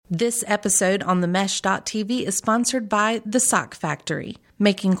This episode on the Mesh.tv is sponsored by The Sock Factory,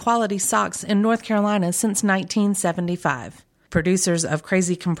 making quality socks in North Carolina since 1975. Producers of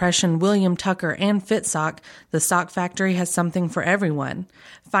Crazy Compression, William Tucker, and FitSock, The Sock Factory has something for everyone.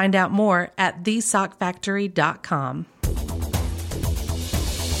 Find out more at thesockfactory.com.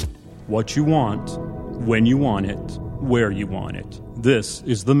 What you want, when you want it, where you want it. This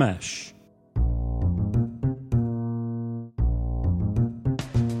is The Mesh.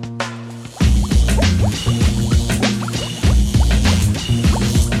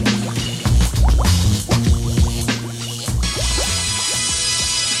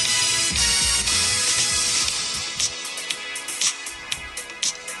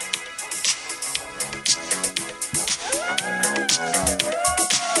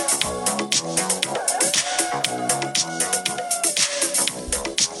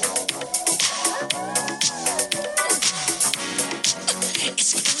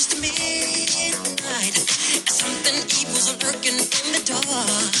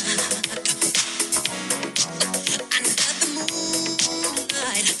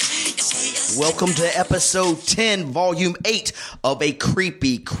 Welcome to episode 10, volume 8 of a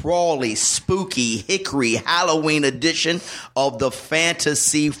creepy, crawly, spooky, hickory Halloween edition of the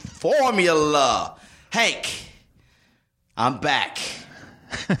Fantasy Formula. Hank, I'm back.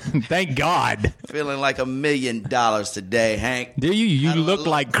 Thank God. Feeling like $1 million today, Hank. Do you? You look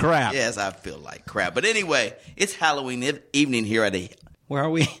like crap. Yes, I feel like crap. But anyway, it's Halloween evening here at where are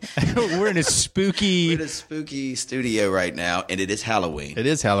we? We're in a spooky studio right now, and it is Halloween. It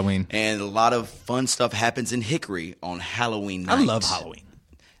is Halloween. And a lot of fun stuff happens in Hickory on Halloween night. I love Halloween.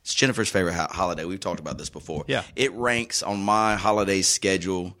 It's Jennifer's favorite holiday. We've talked about this before. Yeah. It ranks on my holiday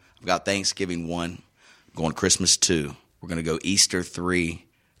schedule. I've got Thanksgiving 1, I'm going Christmas 2. We're going to go Easter 3,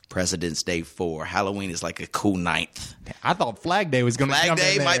 President's Day 4. Halloween is like a cool 9th. I thought Flag Day was going to Flag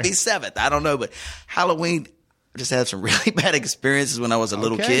Day might be 7th. I don't know, but Halloween, I just had some really bad experiences when I was a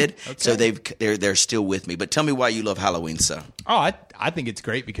little kid, so they're still with me. But tell me why you love Halloween so. Oh, I think it's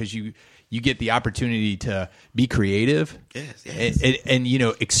great because you get the opportunity to be creative, and you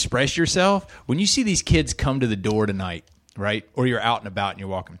know, express yourself. When you see these kids come to the door tonight, right, or you're out and about and you're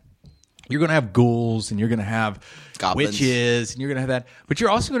walking, you're going to have ghouls and you're going to have goblins, witches, and you're going to have that, but you're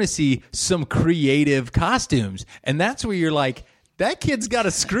also going to see some creative costumes, and that's where you're like, that kid's got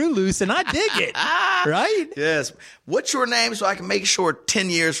a screw loose, and I dig it, right? Yes. What's your name so I can make sure 10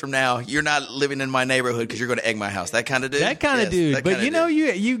 years from now you're not living in my neighborhood because you're going to egg my house? That kind of dude? That kind of dude. But, you know,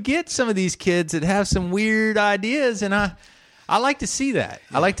 you get some of these kids that have some weird ideas, and I like to see that.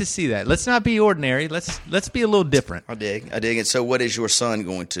 Yeah. I like to see that. Let's not be ordinary. Let's be a little different. I dig it. So what is your son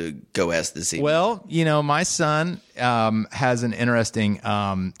going to go as this evening? Well, you know, my son has an interesting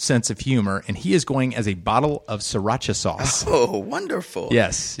sense of humor, and he is going as a bottle of sriracha sauce. Oh, wonderful.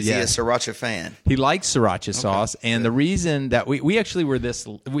 Yes. Is he a sriracha fan? He likes sriracha sauce, and the reason that we actually were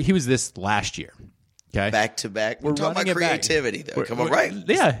he was this last year. Okay. Back to back. We're talking about creativity, though. Come on, right?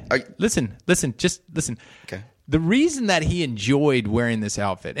 Yeah. Listen. Just listen. Okay. The reason that he enjoyed wearing this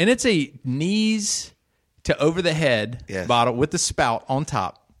outfit, and it's a knees to over the head bottle with the spout on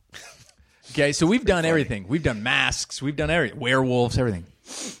top. Okay, so we've done everything. We've done masks. We've done everything. Werewolves, everything.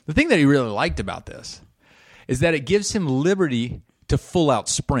 The thing that he really liked about this is that it gives him liberty to full out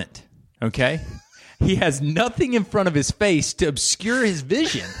sprint. Okay? He has nothing in front of his face to obscure his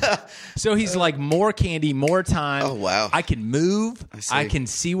vision. So he's like, more candy, more time. Oh, wow. I can move. I can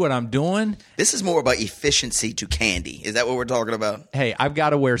see what I'm doing. This is more about efficiency to candy. Is that what we're talking about? Hey, I've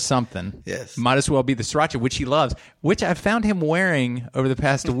got to wear something. Yes. Might as well be the sriracha, which he loves, which I found him wearing over the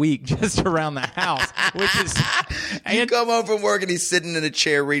past week just around the house, which is... You come home from work and he's sitting in a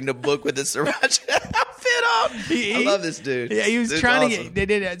chair reading a book with a sriracha outfit on. I love this dude. Yeah, he was trying to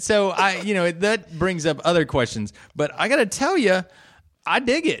get... So, that brings up other questions. But I got to tell you, I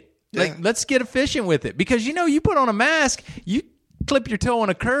dig it. Like, let's get efficient with it. Because, you put on a mask, you clip your toe on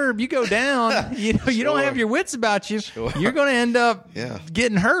a curb, you go down, you don't have your wits about you. Sure. You're going to end up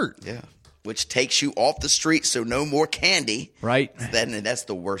getting hurt. Yeah. Which takes you off the street, so no more candy. Right. That's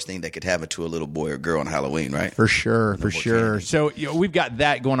the worst thing that could happen to a little boy or girl on Halloween, right? For sure, for sure. Candy. So we've got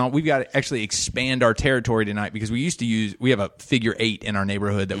that going on. We've got to actually expand our territory tonight because we have a figure 8 in our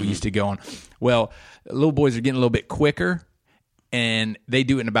neighborhood that we used to go on. Well, little boys are getting a little bit quicker, and they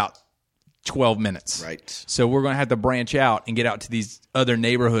do it in about 12 minutes. Right. So we're going to have to branch out and get out to these other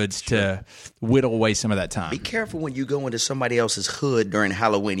neighborhoods to whittle away some of that time. Be careful when you go into somebody else's hood during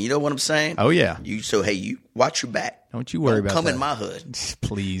Halloween. You know what I'm saying? Oh, yeah. You watch your back. Don't you worry about Come that. in my hood.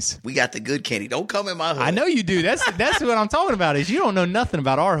 Please. We got the good candy. Don't come in my hood. I know you do. That's what I'm talking about. Is you don't know nothing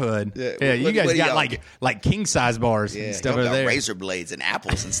about our hood. Yeah, you guys got like king size bars and stuff over there. Razor blades and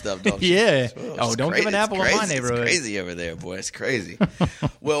apples and stuff. Don't you? Yeah. Oh, don't give an apple in my neighborhood. It's crazy over there, boy. It's crazy.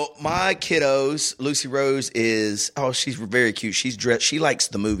 Well, my kiddos, Lucy Rose is she's very cute. She's dressed. She likes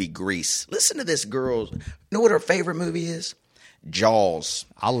the movie Grease. Listen to this girl. You know what her favorite movie is? Jaws.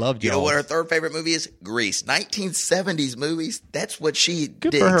 I love Jaws. You know what her third favorite movie is? Grease. 1970s movies. That's what she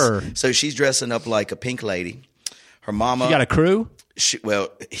Good digs. for her. So she's dressing up like a pink lady. Her mama. You got a crew?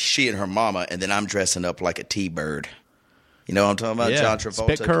 She and her mama, and then I'm dressing up like a T-bird. You know what I'm talking about? Yeah. John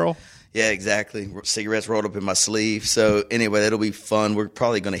Travolta. Spit curl. Yeah, exactly. Cigarettes rolled up in my sleeve. So anyway, that'll be fun. We're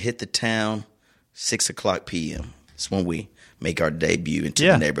probably going to hit the town 6:00 p.m. That's when we make our debut into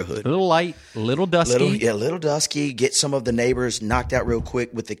the neighborhood. A little light, a little dusky. A little dusky. Get some of the neighbors knocked out real quick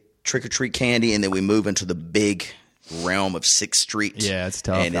with the trick-or-treat candy, and then we move into the big realm of 6th Street. Yeah, it's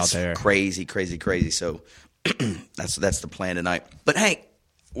tough and out it's there. Crazy. So that's the plan tonight. But Hank,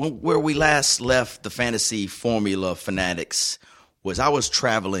 where we last left the fantasy formula fanatics was I was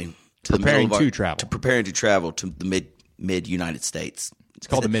traveling to preparing to travel to the mid United States. It's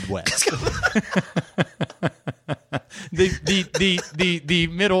called the Midwest. the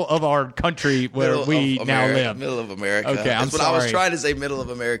middle of our country where we now live. Middle of America. Okay, That's what I was trying to say, middle of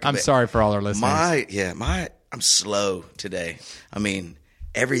America. I'm sorry for all our listeners. I'm slow today. I mean,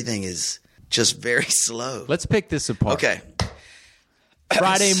 everything is just very slow. Let's pick this apart. Okay.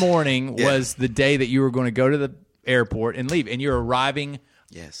 Friday morning was the day that you were going to go to the airport and leave, and you're arriving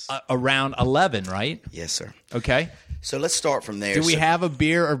around 11, right? Yes, sir. Okay. So let's start from there. Do we have a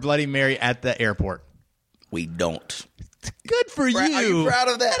beer or Bloody Mary at the airport? We don't. Good for you. Are you proud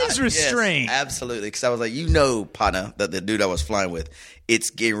of that? That is restraint. Yes, absolutely. Because I was like, partner, that the dude I was flying with, it's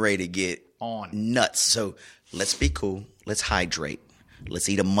getting ready to get nuts. So let's be cool. Let's hydrate. Let's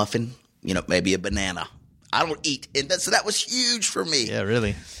eat a muffin, maybe a banana. I don't eat. And so that was huge for me. Yeah,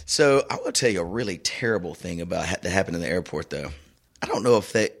 really. So I will tell you a really terrible thing about that happened in the airport, though. I don't know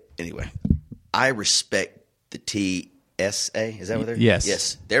if anyway, I respect the TSA. Is that what they're? Yes.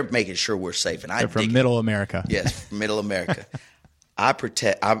 Yes. They're making sure we're safe. And they're from Middle America. Yes, from Middle America. I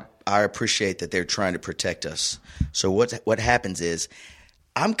appreciate that they're trying to protect us. So what happens is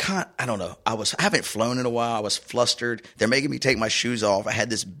I don't know. I haven't flown in a while. I was flustered. They're making me take my shoes off. I had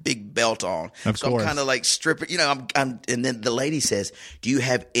this big belt on. Of course. I'm kind of like stripping, and then the lady says, "Do you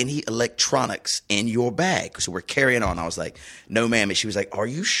have any electronics in your bag?" So we're carrying on. I was like, "No, ma'am." And she was like, "Are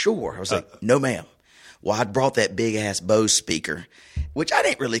you sure?" I was like, "No, ma'am." Well, I brought that big ass Bose speaker, which I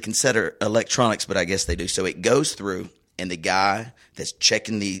didn't really consider electronics, but I guess they do. So it goes through, and the guy that's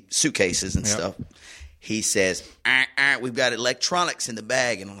checking the suitcases and stuff, he says, "We've got electronics in the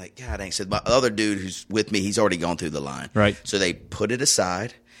bag." And I'm like, God dang. So my other dude who's with me, he's already gone through the line. Right. So they put it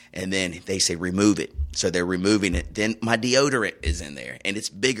aside, and then they say, remove it. So they're removing it. Then my deodorant is in there, and it's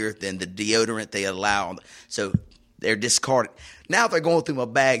bigger than the deodorant they allow. So they're discarding. Now they're going through my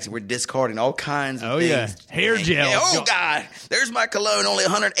bags, and we're discarding all kinds of things. Yeah. Hair gel. Oh, God. There's my cologne, only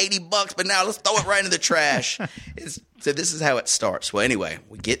 $180, but now let's throw it right in the trash. So this is how it starts. Well, anyway,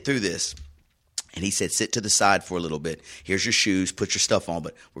 we get through this. And he said, sit to the side for a little bit. Here's your shoes. Put your stuff on,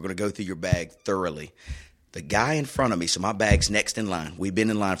 but we're going to go through your bag thoroughly. The guy in front of me, so my bag's next in line. We've been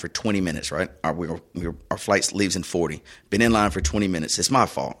in line for 20 minutes, right? Our flight leaves in 40. Been in line for 20 minutes. It's my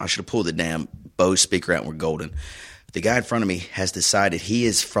fault. I should have pulled the damn Bose speaker out and we're golden. The guy in front of me has decided he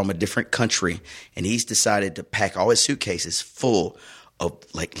is from a different country, and he's decided to pack all his suitcases full of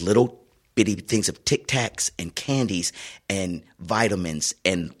like little bitty things of Tic Tacs and candies and vitamins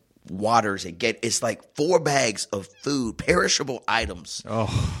and waters and it's like 4 bags of food, perishable items.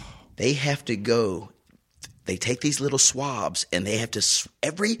 Oh, they have to go. They take these little swabs and they have to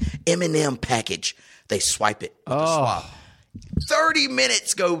every M&M package. They swipe it with the swab. 30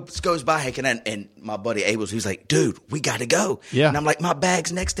 minutes goes by, Hank, and my buddy Abel's, who's like, dude, we got to go. Yeah. And I'm like, my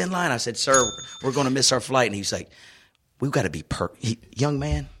bag's next in line. I said, sir, we're going to miss our flight. And he's like, we've got to be young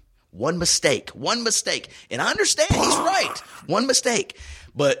man. One mistake. And I understand he's right. One mistake.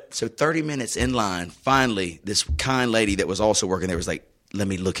 But so 30 minutes in line, finally, this kind lady that was also working there was like, let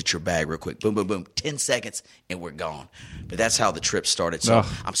me look at your bag real quick. Boom, boom, boom. 10 seconds, and we're gone. But that's how the trip started. So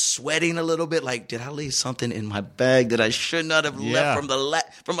I'm sweating a little bit. Like, did I leave something in my bag that I should not have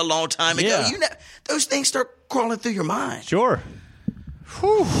left from a long time ago? Yeah. Those things start crawling through your mind. Sure.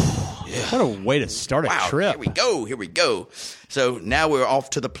 Whew. Yeah. What a way to start a trip. Here we go. So now we're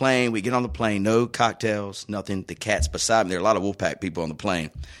off to the plane. We get on the plane. No cocktails, nothing. The cat's beside me. There are a lot of Wolfpack people on the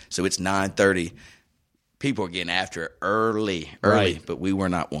plane. So it's 9:30. People are getting after it early, right. But we were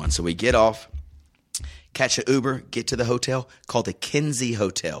not one. So we get off. catch an Uber, get to the hotel called the Kinsey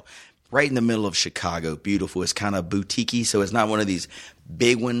Hotel. Right in the middle of Chicago. Beautiful. It's kind of boutique-y, so it's not one of these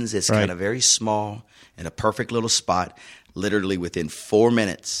big ones. It's kind of very small and a perfect little spot. Literally within 4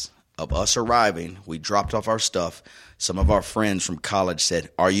 minutes of us arriving, we dropped off our stuff. Some of our friends from college said,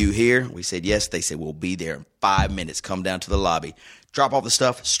 "Are you here?" We said, "Yes." They said, "We'll be there in 5 minutes. Come down to the lobby." Drop off the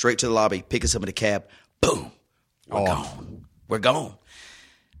stuff, straight to the lobby, pick us up in a cab. Boom. We're gone. We're gone.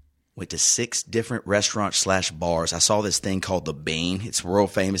 Went to 6 different restaurants/bars. I saw this thing called The Bean. It's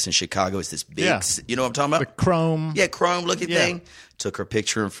world famous in Chicago. It's this big, you know what I'm talking about? The chrome. Yeah, chrome looking thing. Took her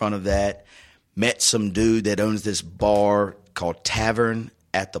picture in front of that. Met some dude that owns this bar called Tavern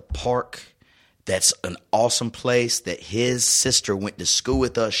at the Park. That's an awesome place that his sister went to school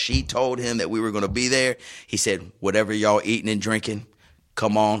with us. She told him that we were going to be there. He said, "Whatever y'all eating and drinking,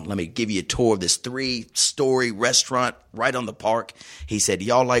 come on, let me give you a tour of this 3-story restaurant right on the park." He said,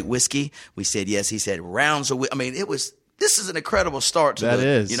 "Y'all like whiskey?" We said, "Yes." He said, "Rounds of whiskey." I mean, this is an incredible start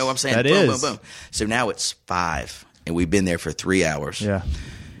to you know what I'm saying? That boom, is. boom, boom. So now it's 5, and we've been there for 3 hours. Yeah.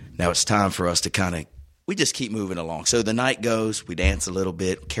 Now it's time for us to we just keep moving along. So the night goes, we dance a little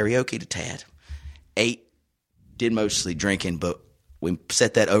bit, karaoke to Tad. 8, did mostly drinking, but we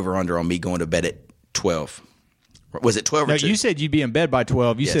set that over-under on me going to bed at 12. Was it 12 or 2? You said you'd be in bed by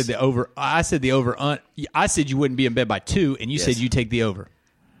 12. You said the over. I said the over. I said you wouldn't be in bed by 2, and you said you take the over.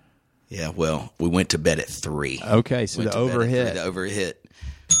 Yeah, well, we went to bed at 3. Okay, so the over hit. The over hit.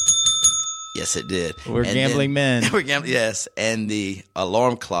 Yes, it did. We're gambling men. We're gambling, yes. And the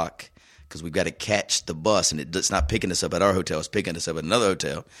alarm clock, because we've got to catch the bus, and it's not picking us up at our hotel. It's picking us up at another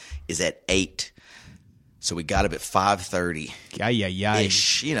hotel, is at 8. So we got up at 5:30.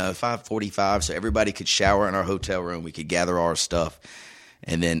 Ish, 5:45, so everybody could shower in our hotel room. We could gather our stuff.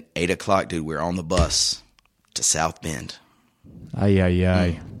 And then 8 o'clock, dude, we're on the bus to South Bend.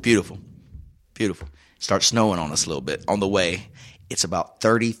 Beautiful. Beautiful. Starts snowing on us a little bit. On the way, it's about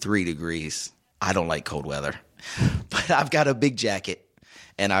 33 degrees. I don't like cold weather. But I've got a big jacket,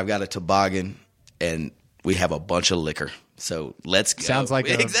 and I've got a toboggan, and we have a bunch of liquor. So let's go. Sounds like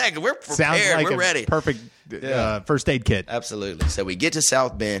exactly. We're prepared. We're ready. Perfect first aid kit. Absolutely. So we get to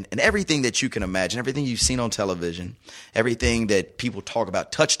South Bend, and everything that you can imagine, everything you've seen on television, everything that people talk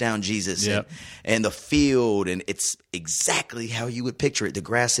about, Touchdown Jesus, and the field, and it's exactly how you would picture it. The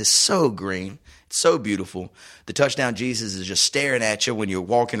grass is so green, so beautiful. The Touchdown Jesus is just staring at you when you're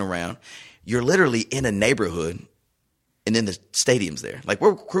walking around. You're literally in a neighborhood, and then the stadium's there. Like,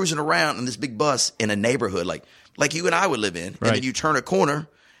 we're cruising around in this big bus in a neighborhood, like you and I would live in. Right. And then you turn a corner,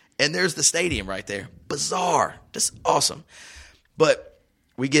 and there's the stadium right there. Bizarre. Just awesome. But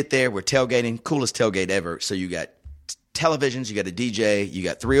we get there. We're tailgating. Coolest tailgate ever. So you got televisions. You got a DJ. You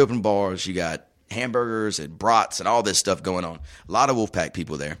got 3 open bars. You got hamburgers and brats and all this stuff going on. A lot of Wolfpack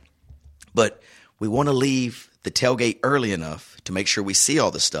people there. But we want to leave the tailgate early enough to make sure we see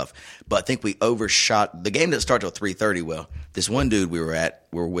all the stuff. But I think we overshot. The game didn't start till 3:30. Well, this one dude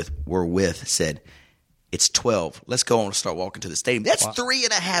we're with said, "It's 12. Let's go on and start walking to the stadium." That's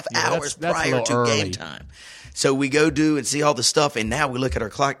 3.5 hours prior to game time. So we go do and see all the stuff, and now we look at our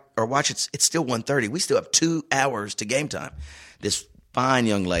clock or watch. It's still 1:30. We still have 2 hours to game time. This fine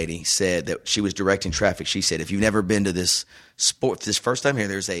young lady said that she was directing traffic. She said, "If you've never been to this first time here,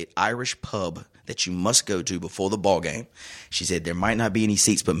 there's a Irish pub that you must go to before the ball game." She said, "There might not be any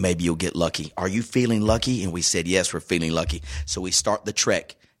seats, but maybe you'll get lucky. Are you feeling lucky?" And we said, "Yes, we're feeling lucky." So we start the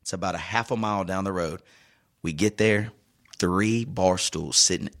trek. It's about a half a mile down the road. We get there, 3 bar stools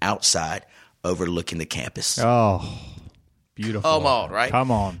sitting outside overlooking the campus. Oh, beautiful. Come on, right?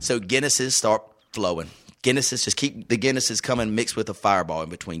 Come on. So Guinnesses start flowing. Guinnesses, just keep the Guinnesses coming mixed with a Fireball in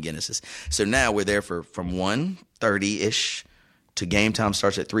between Guinnesses. So now we're there from 1:30-ish to game time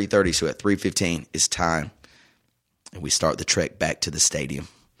starts at 3:30. So at 3:15 it's time. And we start the trek back to the stadium.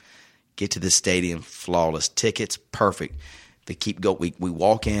 Get to the stadium, flawless. Tickets, perfect. They keep going. We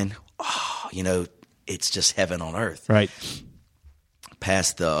walk in. Oh, it's just heaven on earth. Right.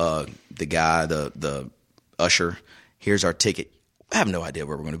 Past the guy, the usher. Here's our ticket. I have no idea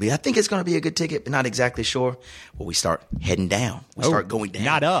where we're going to be. I think it's going to be a good ticket, but not exactly sure. Well, we start heading down. We start going down.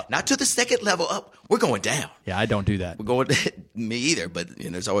 Not up. Not to the second level up. We're going down. Yeah, I don't do that. We're going me either, but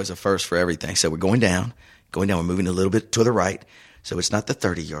there's always a first for everything. So we're going down. We're moving a little bit to the right. So it's not the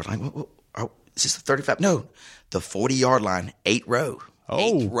 30-yard line. Is this the 35? No, the 40-yard line, 8th row. Oh.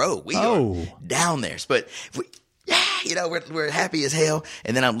 8th row. We are down there. But we're happy as hell.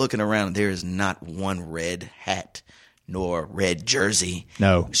 And then I'm looking around, and there is not one red hat nor red jersey.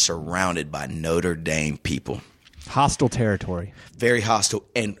 No. Surrounded by Notre Dame people. Hostile territory. Very hostile.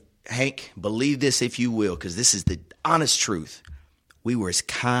 And Hank, believe this if you will, because this is the honest truth. We were as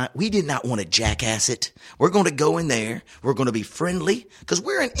kind. We did not want to jackass it. We're going to go in there. We're going to be friendly because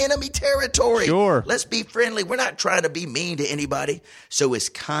we're in enemy territory. Sure. Let's be friendly. We're not trying to be mean to anybody. So as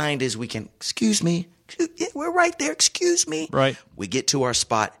kind as we can. Excuse me. Yeah, we're right there. Excuse me. Right. We get to our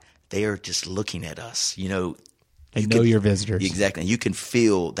spot. They are just looking at us. You know. They know your visitors. Exactly. You can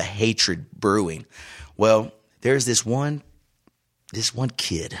feel the hatred brewing. Well, there's this one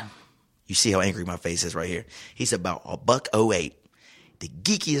kid. You see how angry my face is right here. He's about $1.08. The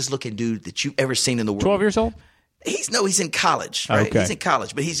geekiest looking dude that you've ever seen in the world. 12 years old? He's in college, right? Okay. He's in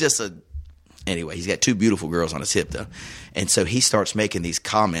college, but he's just anyway, he's got 2 beautiful girls on his hip though. And so he starts making these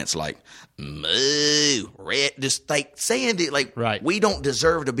comments like, moo, red, just like saying that like, right. We don't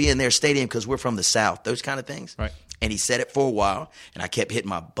deserve to be in their stadium because we're from the South, those kind of things. Right. And he said it for a while, and I kept hitting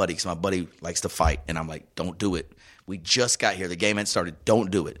my buddy because my buddy likes to fight. And I'm like, don't do it. We just got here. The game hadn't started. Don't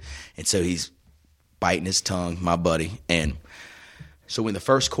do it. And so he's biting his tongue, my buddy. And so when the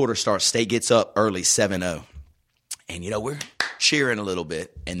first quarter starts, State gets up early 7-0. And, we're cheering a little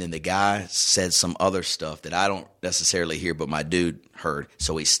bit. And then the guy said some other stuff that I don't necessarily hear, but my dude heard.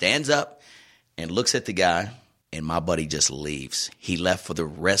 So he stands up and looks at the guy, and my buddy just leaves. He left for the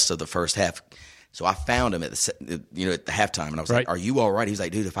rest of the first half. So I found him at the halftime, and I was like, "Are you all right?" He was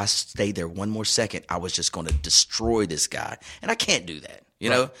like, "Dude, if I stayed there one more second, I was just going to destroy this guy, and I can't do that. You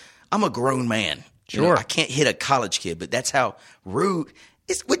know, I'm a grown man. Sure, I can't hit a college kid, but that's how rude."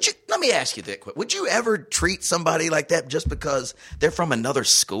 Let me ask you that: would you ever treat somebody like that just because they're from another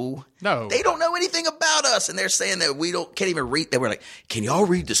school? No, they don't know anything about us, and they're saying that can't even read. They were like, "Can y'all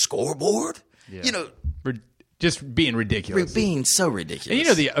read the scoreboard?" Yeah. Just being ridiculous, being so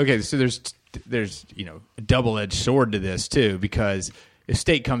ridiculous. And so there's a double-edged sword to this too, because if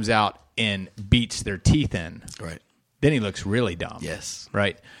State comes out and beats their teeth in, right, then he looks really dumb. Yes,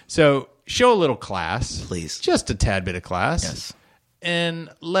 right. So show a little class, please, just a tad bit of class, yes, and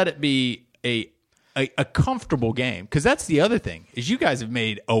let it be a comfortable game, because that's the other thing is you guys have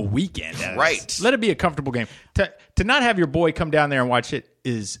made a weekend out of right. this. Let it be a comfortable game. To not have your boy come down there and watch it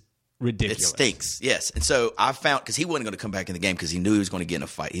is ridiculous. It stinks, yes. And so I found, because he wasn't going to come back in the game because he knew he was going to get in a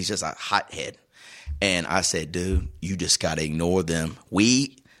fight. He's just a hothead. And I said, dude, you just got to ignore them.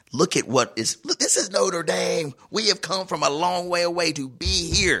 Look, this is Notre Dame. We have come from a long way away to be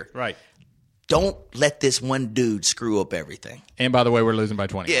here. Right. Don't let this one dude screw up everything. And by the way, we're losing by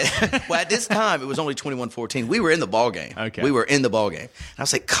 20. Yeah. Well, at this time, it was only 21-14. We were in the ball game. Okay. We were in the ball game. And I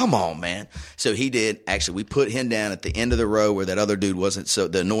was like, come on, man. So he did. Actually, we put him down at the end of the row where that other dude wasn't, so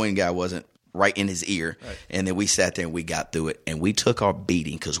the annoying guy wasn't right in his ear. Right. And then we sat there and we got through it. And we took our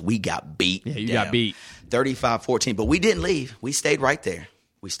beating because we got beat. Yeah, you got beat. 35-14. But we didn't leave. We stayed right there.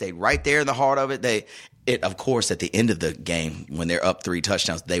 We stayed right there in the heart of it. Of course, at the end of the game, when they're up 3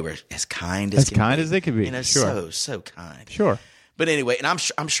 touchdowns, they were as kind as they could be. Sure. So kind. Sure. But anyway, and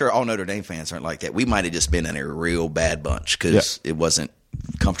I'm sure all Notre Dame fans aren't like that. We might have just been in a real bad bunch because it wasn't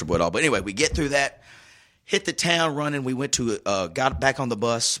comfortable at all. But anyway, we get through that, hit the town running. We went to got back on the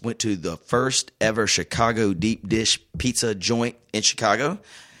bus, went to the first ever Chicago deep dish pizza joint in Chicago.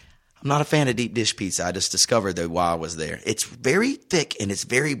 I'm not a fan of deep dish pizza. I just discovered that while I was there. It's very thick and it's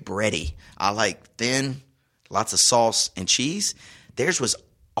very bready. I like thin, lots of sauce and cheese. Theirs was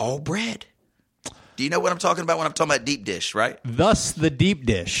all bread. Do you know what I'm talking about when I'm talking about deep dish, right? Thus the deep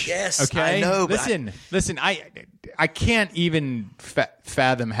dish. Yes, okay? I know. Listen. I can't even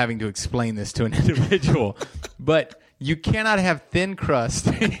fathom having to explain this to an individual, but you cannot have thin crust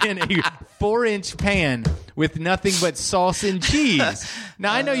in a 4-inch pan with nothing but sauce and cheese.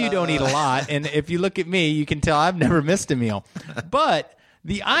 Now, I know you don't eat a lot, and if you look at me, you can tell I've never missed a meal. But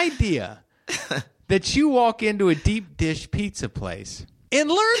the idea that you walk into a deep dish pizza place and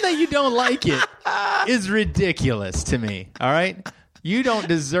learn that you don't like it is ridiculous to me, all right? You don't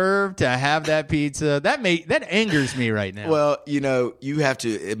deserve to have that pizza. That angers me right now. Well, you have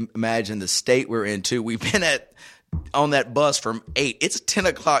to imagine the state we're in, too. We've been on that bus from 8. It's 10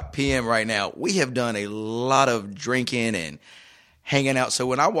 o'clock p.m. right now. We have done a lot of drinking and hanging out. So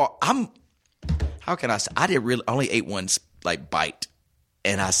when I walk, how can I say? I only ate one bite.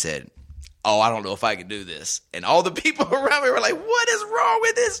 And I said, I don't know if I can do this. And all the people around me were like, what is wrong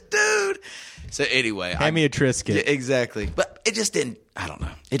with this dude? So anyway. Hand me a Triscuit. Yeah, exactly. But it just didn't, I don't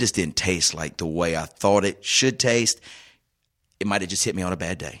know. It just didn't taste like the way I thought it should taste. It might have just hit me on a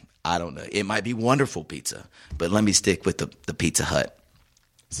bad day. I don't know. It might be wonderful pizza, but let me stick with the Pizza Hut.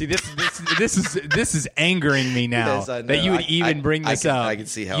 See, this is angering me now that you would even bring this up. I can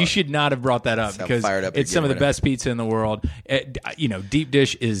see how you should not have brought that up because it's some of the best pizza in the world. Deep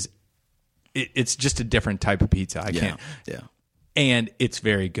dish is it's just a different type of pizza. I can't. Yeah. and it's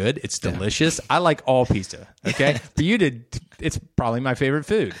very good. It's delicious. I like all pizza. Okay, for you to, it's probably my favorite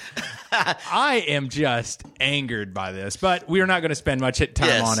food. I am just angered by this, but we are not going to spend much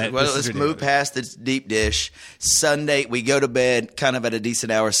time on it. Well, let's move past this deep dish. Sunday, we go to bed kind of at a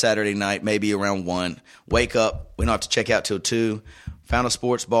decent hour. Saturday night, maybe around 1. Wake up. We don't have to check out till 2. Found a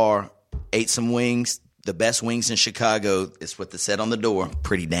sports bar. Ate some wings. The best wings in Chicago. It's what they said on the door.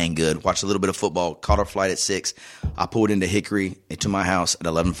 Pretty dang good. Watched a little bit of football. Caught our flight at 6. I pulled into Hickory, into my house at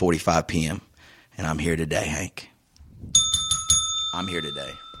 11:45 p.m. And I'm here today, Hank. I'm here today.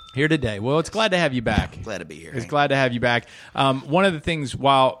 Here today. Well, it's glad to have you back. Glad to be here. It's glad to have you back. One of the things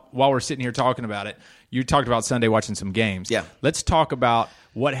while we're sitting here talking about it, you talked about Sunday watching some games. Yeah. Let's talk about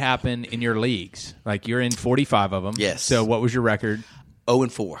what happened in your leagues. Like, you're in 45 of them. Yes. So what was your record?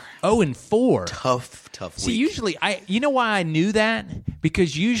 0-4. 0-4. Tough week. See, usually, you know why I knew that?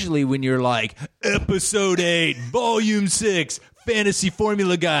 Because usually when you're like, episode 8, volume 6, fantasy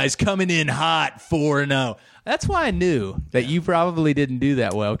formula guys coming in hot 4-0. That's why I knew that you probably didn't do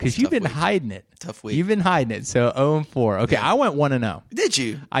that well, because you've been hiding it. Tough week. You've been hiding it. So 0-4. Okay, I went 1-0. Did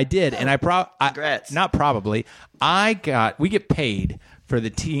you? I did, and Congrats. Not probably. We get paid for the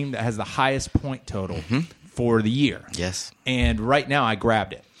team that has the highest point total for the year. Yes. And right now I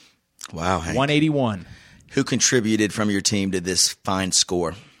grabbed it. Wow, Hank. 181. Who contributed from your team to this fine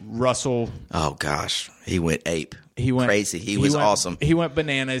score? Russell. Oh, gosh. He went ape. He went crazy. He was awesome. He went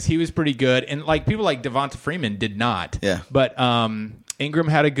bananas. He was pretty good. And like people like Devonta Freeman did not. Yeah. But Ingram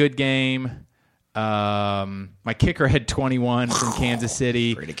had a good game. My kicker had 21 from Kansas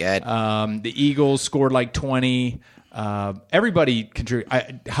City. Pretty good. The Eagles scored like 20. Everybody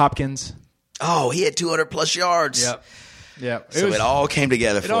contributed. Hopkins. Oh, he had 200-plus yards. Yep. Yeah. It all came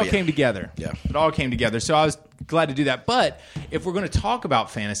together for you. It all came together. Yeah. It all came together. So I was glad to do that. But if we're going to talk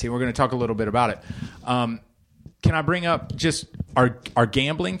about fantasy, we're going to talk a little bit about it. Can I bring up just our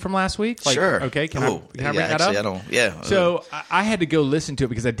gambling from last week? Sure. Okay. Can I bring that up? I don't. Yeah. So I had to go listen to it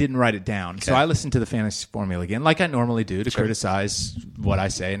because I didn't write it down. Okay. So I listened to the fantasy formula again, like I normally do, to criticize what I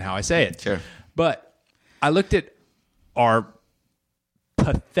say and how I say it. Sure. But I looked at our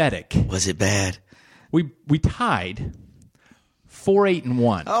pathetic. Was it bad? We tied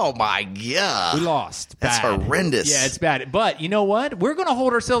 4-8-1. Oh my God! We lost. That's bad. horrendous. Yeah, it's bad. But you know what? We're going to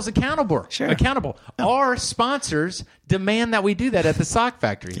hold ourselves accountable. Sure. Accountable. Oh. Our sponsors demand that we do that at the Sock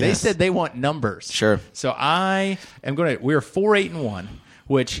Factory. They said they want numbers. Sure. So I am going to. We're 4-8-1,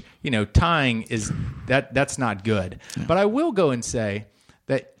 which tying is that's not good. Yeah. But I will go and say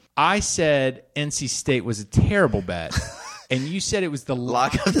that I said NC State was a terrible bet. And you said it was the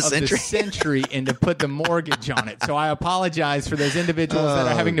lock of the century and to put the mortgage on it. So I apologize for those individuals that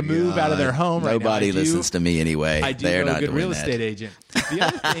are having to move out of their home right now. Nobody listens to me anyway. I do know a good real estate agent. The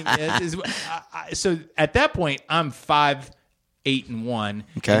other thing is so at that point, I'm 5-8-1,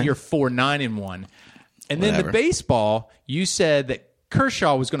 and you're 4-9-1. And then the baseball, you said that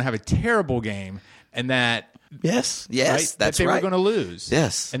Kershaw was going to have a terrible game and that yes, that's that they were going to lose.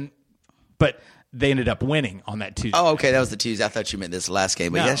 Yes. But they ended up winning on that Tuesday. Oh, okay. That was the Tuesday. I thought you meant this last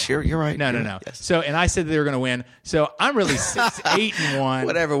game. But yes, you're right. No. Yes. So, and I said that they were going to win. So I'm really 6-8-1.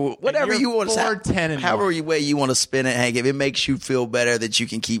 Whatever you want to say. 4-10-1. However way you want to spin it, Hank. If it makes you feel better that you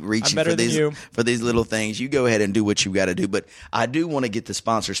can keep reaching for these little things, you go ahead and do what you got to do. But I do want to get the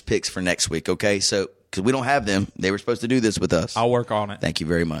sponsors' picks for next week. Okay, so because we don't have them, they were supposed to do this with us. I'll work on it. Thank you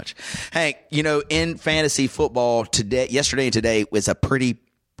very much, Hank. In fantasy football yesterday and today was a pretty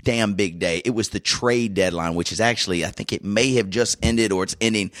damn big day. It was the trade deadline, which is actually, I think it may have just ended or it's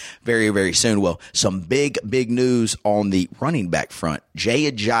ending very, very soon. Well, some big news on the running back front.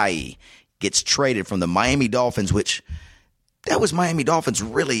 Jay Ajayi gets traded from the Miami Dolphins, which that was Miami Dolphins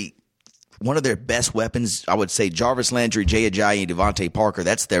really one of their best weapons. I would say Jarvis Landry, Jay Ajayi, and Devontae Parker.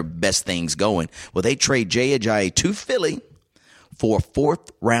 That's their best things going. Well, they trade Jay Ajayi to Philly for a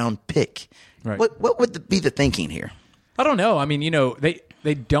 4th-round pick. Right. What would be the thinking here? I don't know. I mean,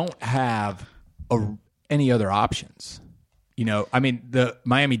 they don't have any other options. I mean, the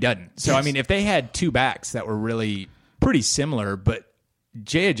Miami doesn't. So, yes. I mean, if they had two backs that were really pretty similar, but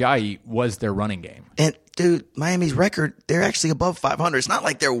Jay Ajayi was their running game. And, dude, Miami's record, they're actually above 500. It's not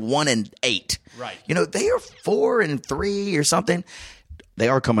like they're 1-8. Right. They are 4-3 or something. They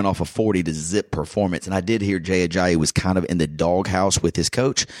are coming off a 40-0 performance, and I did hear Jay Ajayi was kind of in the doghouse with his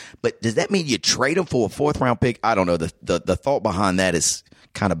coach. But does that mean you trade him for a 4th-round pick? I don't know. The thought behind that is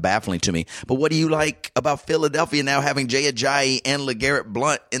kind of baffling to me. But what do you like about Philadelphia now having Jay Ajayi and LeGarrette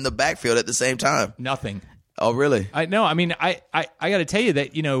Blount in the backfield at the same time? Nothing. Oh, really? I mean, I got to tell you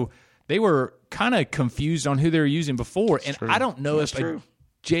that they were kind of confused on who they were using before, and I don't know if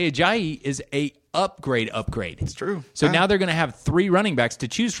Jay Ajayi is a upgrade. It's true. So now they're going to have 3 running backs to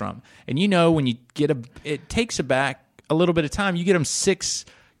choose from. And when you get it takes a back a little bit of time. You get him 6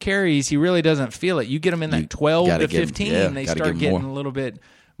 carries, he really doesn't feel it. You get him in that 12 to 15, they start getting a little bit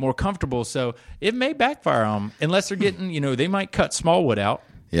more comfortable. So it may backfire on them unless they're getting, they might cut Smallwood out.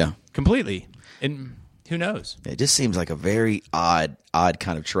 Yeah. Completely. And who knows? It just seems like a very odd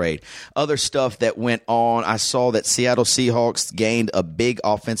kind of trade. Other stuff that went on, I saw that Seattle Seahawks gained a big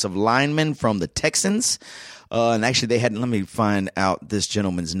offensive lineman from the Texans. And actually, let me find out this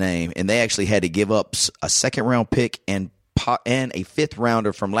gentleman's name. And they actually had to give up a second-round pick and a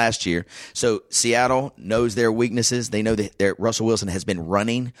fifth-rounder from last year. So Seattle knows their weaknesses. They know that Russell Wilson has been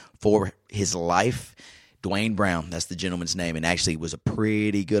running for his life. Dwayne Brown, that's the gentleman's name, and actually was a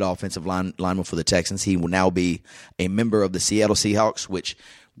pretty good offensive lineman for the Texans. He will now be a member of the Seattle Seahawks, which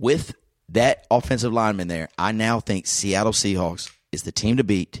with that offensive lineman there, I now think Seattle Seahawks is the team to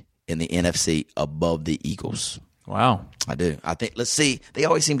beat in the NFC above the Eagles. Wow. I do. I think, let's see, they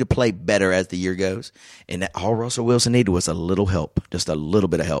always seem to play better as the year goes, and all Russell Wilson needed was a little help, just a little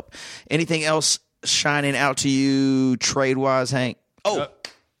bit of help. Anything else shining out to you trade-wise, Hank? Oh,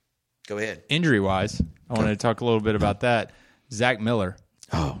 go ahead. Injury-wise, I wanted to talk a little bit about that. Zach Miller.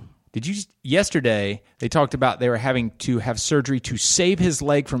 Oh. Yesterday, they talked about they were having to have surgery to save his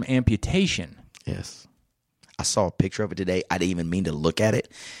leg from amputation. Yes. I saw a picture of it today. I didn't even mean to look at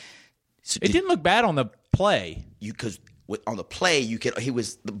it. So it didn't look bad on the play. Because on the play,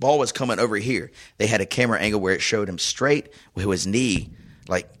 the ball was coming over here. They had a camera angle where it showed him straight with his knee,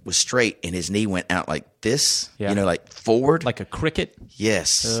 was straight, and his knee went out like this, like forward. Like a cricket?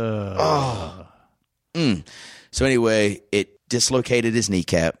 Yes. So anyway, it dislocated his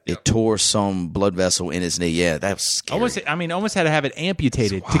kneecap. It tore some blood vessel in his knee. Yeah, that was scary. Almost had to have it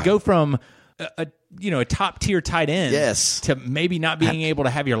amputated to go from a top tier tight end, to maybe not being able to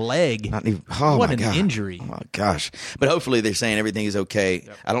have your leg. What an injury! Oh my gosh! But hopefully they're saying everything is okay.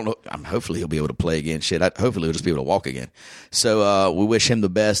 Yep. I don't know. Hopefully he'll be able to play again. Hopefully he'll just be able to walk again. So we wish him the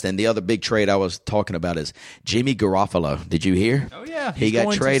best. And the other big trade I was talking about is Jimmy Garoppolo. Did you hear? Oh yeah, he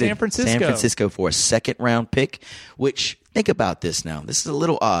got traded to San Francisco for a second-round pick. Which, think about this now. This is a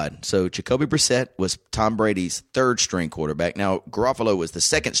little odd. So Jacoby Brissett was Tom Brady's third-string quarterback. Now Garoppolo was the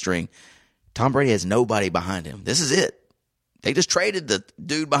second string. Tom Brady has nobody behind him. This is it. They just traded the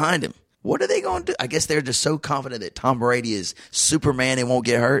dude behind him. What are they going to do? I guess they're just so confident that Tom Brady is Superman and won't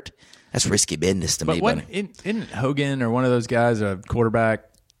get hurt. That's risky business to me, buddy. Isn't Hogan or one of those guys a quarterback?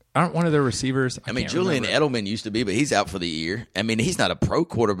 Aren't one of their receivers? Julian Edelman used to be, but he's out for the year. He's not a pro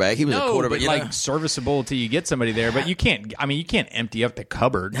quarterback. He was a quarterback. But serviceable till you get somebody there. But you can't. You can't empty up the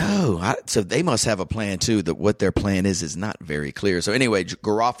cupboard. No. So they must have a plan too. That what their plan is not very clear. So anyway,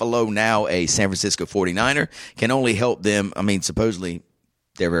 Garoppolo, now a San Francisco 49er, can only help them. Supposedly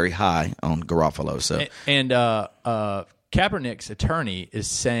they're very high on Garoppolo. So and Kaepernick's attorney is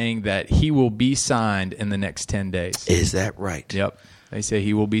saying that he will be signed in the next 10 days. Is that right? Yep. They say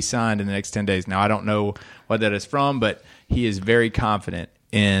he will be signed in the next 10 days. Now, I don't know what that is from, but he is very confident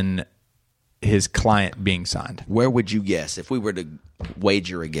in his client being signed. Where would you guess if we were to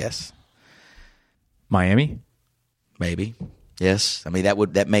wager a guess? Miami? Maybe. Yes.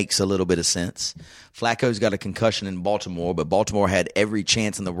 That makes a little bit of sense. Flacco's got a concussion in Baltimore, but Baltimore had every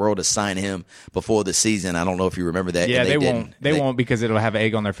chance in the world to sign him before the season. I don't know if you remember that. Yeah, they won't. They won't because it'll have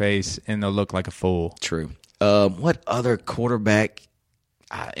egg on their face and they'll look like a fool. True. What other quarterback?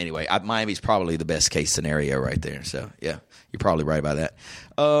 Anyway, Miami's probably the best case scenario right there. So, yeah, you're probably right about that.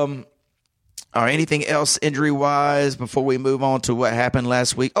 All right, anything else injury-wise before we move on to what happened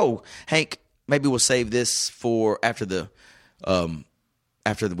last week? Oh, Hank, maybe we'll save this for after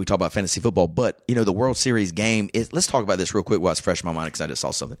we talk about fantasy football. But, the World Series game let's talk about this real quick while it's fresh in my mind because I just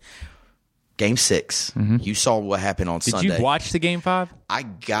saw something. Game 6. Mm-hmm. You saw what happened on Sunday. Did you watch the Game 5? I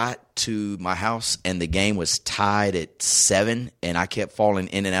got to my house, and the game was tied at 7, and I kept falling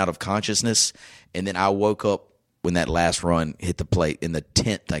in and out of consciousness. And then I woke up when that last run hit the plate in the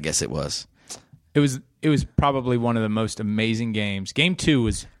 10th, I guess it was. It was probably one of the most amazing games. Game 2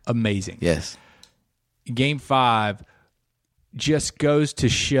 was amazing. Yes. Game 5 just goes to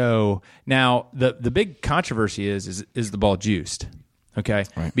show. Now, the big controversy is the ball juiced, okay?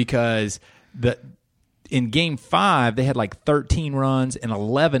 Right. Because in Game 5, they had 13 runs, and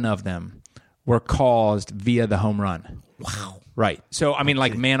 11 of them were caused via the home run. Wow. Right. So,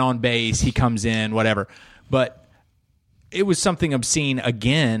 man on base, he comes in, whatever. But it was something obscene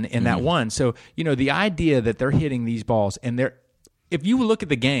again in that one. So, the idea that they're hitting these balls, and if you look at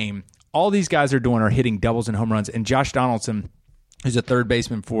the game, all these guys are doing are hitting doubles and home runs. And Josh Donaldson, who's a third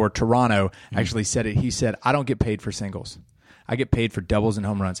baseman for Toronto, actually said it. He said, I don't get paid for singles. I get paid for doubles and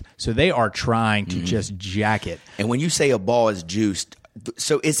home runs. So they are trying to just jack it. And when you say a ball is juiced,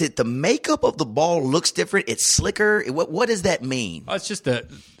 so is it the makeup of the ball looks different? It's slicker. What does that mean? Oh, it's just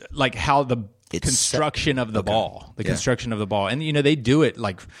how the construction of the ball, construction of the ball. And, they do it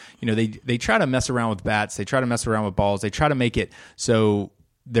they try to mess around with bats. They try to mess around with balls. They try to make it so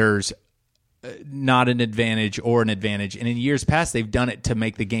there's not an advantage or an advantage. And in years past, they've done it to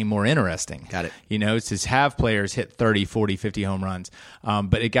make the game more interesting. Got it. It's to have players hit 30, 40, 50 home runs.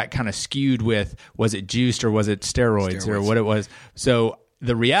 But it got kind of skewed with, was it juiced or was it steroids or what it was? So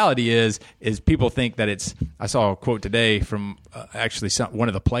the reality is people think that it's. I saw a quote today from one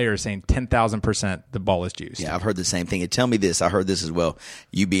of the players saying 10,000% the ball is juiced. Yeah, I've heard the same thing. And tell me this, I heard this as well.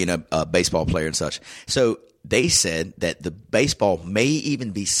 You being a baseball player and such. So they said that the baseball may even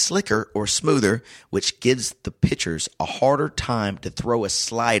be slicker or smoother, which gives the pitchers a harder time to throw a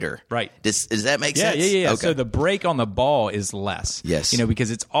slider. Right. Does that make sense? Yeah. Okay. So the break on the ball is less. Yes. Because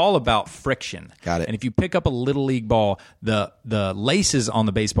it's all about friction. Got it. And if you pick up a little league ball, the laces on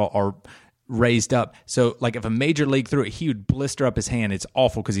the baseball are raised up. So like if a major league threw it, he would blister up his hand. It's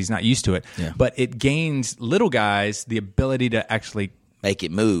awful because he's not used to it. Yeah. But it gains little guys the ability to actually make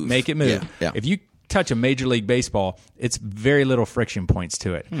it move. Yeah. If you touch a major league baseball, it's very little friction points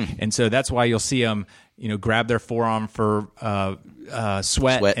to it. And so that's why you'll see them, grab their forearm for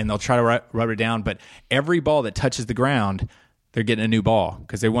sweat, and they'll try to rub it down. But every ball that touches the ground, they're getting a new ball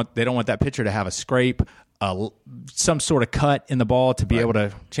because they don't want that pitcher to have a scrape, some sort of cut in the ball to be able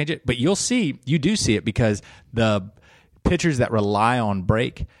to change it. But you do see it because the pitchers that rely on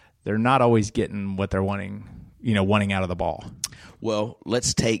break, they're not always getting what they're wanting out of the ball. Well,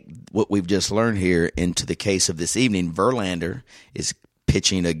 let's take what we've just learned here into the case of this evening. Verlander is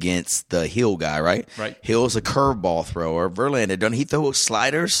pitching against the Hill guy, right? Right. Hill's a curveball thrower. Verlander, doesn't he throw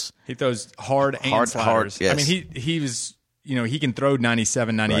sliders? He throws hard sliders. Yes. I mean, he was, he can throw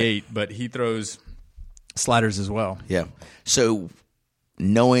 97, 98, but he throws sliders as well. Yeah. So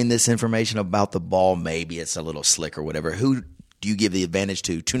knowing this information about the ball, maybe it's a little slick or whatever, who do you give the advantage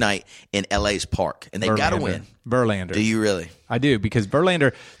to tonight in LA's park? And they've got to win. Verlander. Do you really? I do, because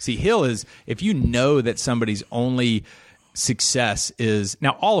Verlander, Hill is, if you know that somebody's only success is,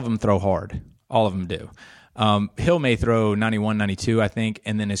 now all of them throw hard. All of them do. Hill may throw 91, 92, I think,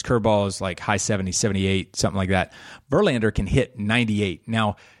 and then his curveball is like high 70, 78, something like that. Verlander can hit 98.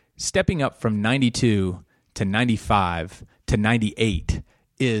 Now, stepping up from 92 to 95 to 98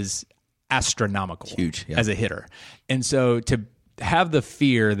 is astronomical. Huge, yeah. As a hitter. And so to have the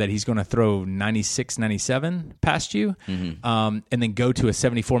fear that he's going to throw 96, 97 past you, and then go to a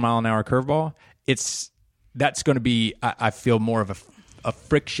 74-mile-an-hour curveball, that's going to be, I feel, more of a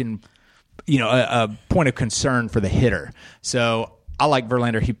friction, a point of concern for the hitter. So I like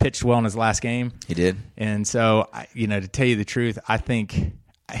Verlander. He pitched well in his last game. He did. And so, to tell you the truth, I think,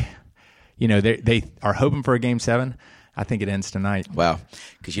 they are hoping for a Game 7. I think it ends tonight. Wow.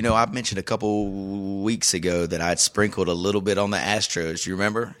 Because, I've mentioned a couple weeks ago that I'd sprinkled a little bit on the Astros. You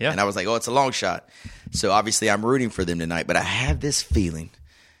remember? Yeah. And I was like, it's a long shot. So, obviously, I'm rooting for them tonight. But I have this feeling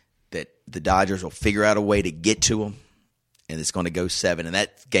that the Dodgers will figure out a way to get to them, and it's going to go 7. And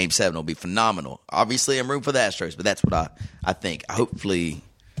that Game 7 will be phenomenal. Obviously, I'm rooting for the Astros, but that's what I think. Hopefully.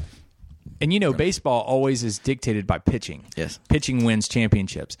 And baseball always is dictated by pitching. Yes. Pitching wins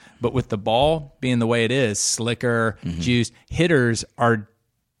championships. But with the ball being the way it is, slicker, juiced, hitters are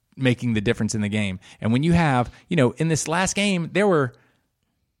making the difference in the game. And when you have, in this last game, there were,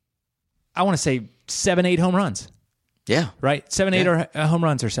 I want to say 7, 8 home runs. Yeah. Right? 7, 8 home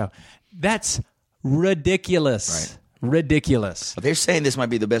runs or so. That's ridiculous. Right. Ridiculous. They're saying this might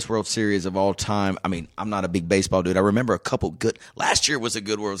be the best World Series of all time. I mean, I'm not a big baseball dude. I remember a couple good. Last year was a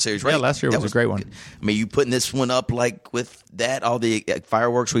good World Series, right? Yeah, last year was a great one. Good. I mean, you putting this one up like with that, all the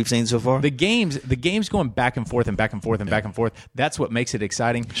fireworks we've seen so far? The games going back and forth and back and forth and back and forth. That's what makes it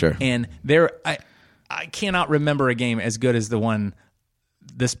exciting. Sure. And I cannot remember a game as good as the one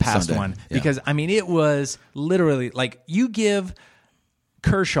this past Sunday. one. Yeah. Because, it was literally like you give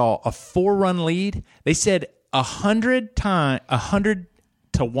Kershaw a 4-run lead. They said 100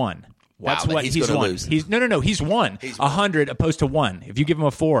 to 1. Wow, That's what he's won. lose. He's won. 100 opposed to 1. If you give him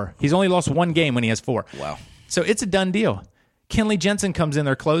a 4, he's only lost one game when he has 4. Wow. So it's a done deal. Kenley Jensen comes in,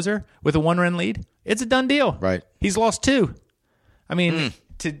 their closer, with a 1-run lead. It's a done deal. Right. He's lost 2.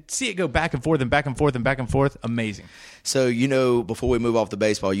 To see it go back and forth and back and forth and back and forth, amazing. So, before we move off the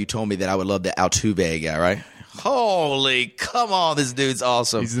baseball, you told me that I would love the Altuve guy, right? Holy, come on. This dude's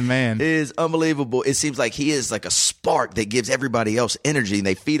awesome. He's the man. It is unbelievable. It seems like he is like a spark that gives everybody else energy and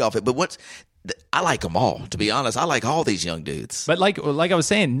they feed off it. But I like them all, to be honest. I like all these young dudes. But like I was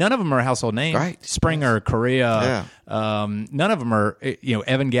saying, none of them are household names. Right. Springer, Correa, none of them are,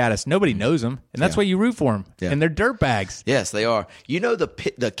 Evan Gattis. Nobody knows them, and that's why you root for them. Yeah. And they're dirtbags. Yes, they are. You know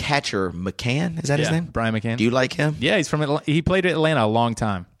the catcher, McCann? Is that his name? Brian McCann. Do you like him? Yeah, he's from Atlanta. He played at Atlanta a long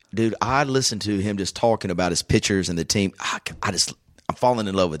time. Dude, I listened to him just talking about his pitchers and the team. I'm falling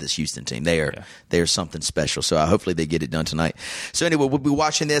in love with this Houston team. They are something special. So hopefully they get it done tonight. So anyway, we'll be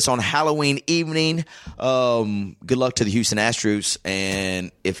watching this on Halloween evening. Good luck to the Houston Astros.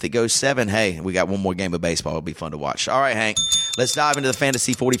 And if it goes 7, hey, we got one more game of baseball. It'll be fun to watch. All right, Hank, let's dive into the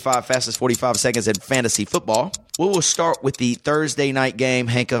Fantasy 45, fastest 45 seconds in fantasy football. We will start with the Thursday night game,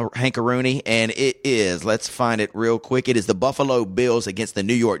 Hankaroonie, and it is, let's find it real quick, it is the Buffalo Bills against the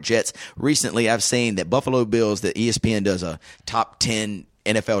New York Jets. Recently, I've seen that Buffalo Bills, that ESPN does a top 10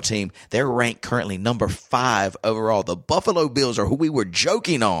 NFL team. They're ranked currently number 5 overall. The Buffalo Bills are who we were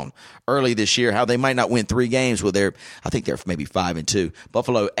joking on early this year, how they might not win 3 games. Well, I think they're maybe 5-2.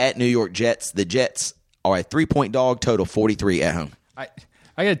 Buffalo at New York Jets. The Jets are a 3-point dog, total 43 at home. I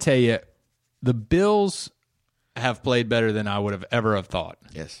got to tell you, the Bills have played better than I would have ever have thought.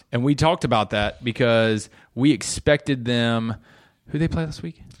 Yes. And we talked about that because we expected them. Who they play this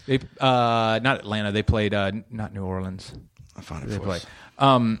week? They not Atlanta. They played not New Orleans. I'll find it for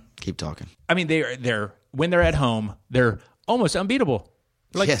us. Keep talking. I mean, they're when they're at home, they're almost unbeatable.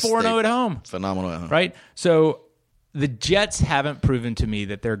 They're like 4-0 at home. Phenomenal at home. Right? So the Jets haven't proven to me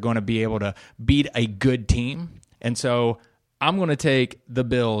that they're going to be able to beat a good team. And so I'm going to take the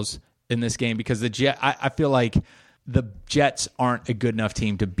Bills in this game because I feel like the Jets aren't a good enough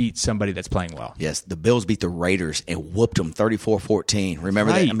team to beat somebody that's playing well. Yes, the Bills beat the Raiders and whooped them 34-14.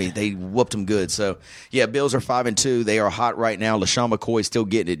 Remember that? I mean, they whooped them good. So, yeah, Bills are 5-2. They are hot right now. LaShawn McCoy is still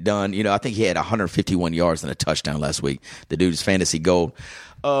getting it done. I think he had 151 yards and a touchdown last week. The dude's fantasy gold.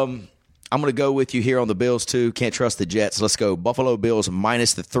 I'm going to go with you here on the Bills, too. Can't trust the Jets. Let's go Buffalo Bills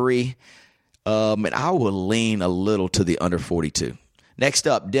minus the 3. And I will lean a little to the under 42. Next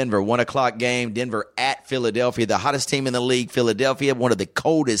up, Denver, 1 o'clock game. Denver at Philadelphia, the hottest team in the league. Philadelphia, one of the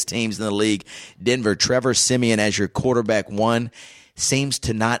coldest teams in the league. Denver, Trevor Siemian as your quarterback 1. Seems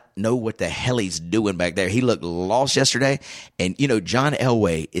to not know what the hell he's doing back there. He looked lost yesterday. And, John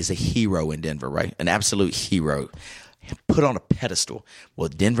Elway is a hero in Denver, right? An absolute hero. Put on a pedestal. Well,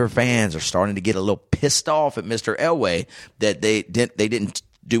 Denver fans are starting to get a little pissed off at Mr. Elway that they didn't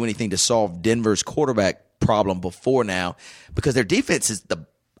do anything to solve Denver's quarterback problem before now, because their defense is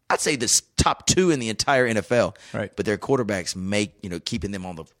I'd say the top 2 in the entire NFL. Right. But their quarterbacks make keeping them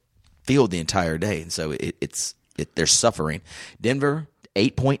on the field the entire day, and so they're suffering. Denver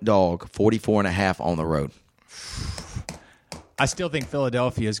 8-point dog, 44.5 on the road. I still think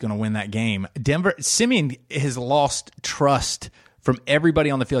Philadelphia is going to win that game. Denver, Siemian has lost trust from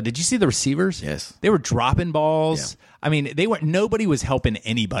everybody on the field. Did you see the receivers? Yes. They were dropping balls. Yeah. I mean, nobody was helping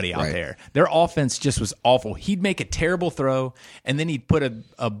anybody out there. Their offense just was awful. He'd make a terrible throw, and then he'd put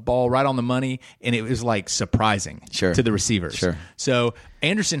a ball right on the money, and it was like surprising to the receivers. Sure. So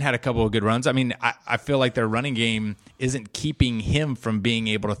Anderson had a couple of good runs. I mean, I feel like their running game isn't keeping him from being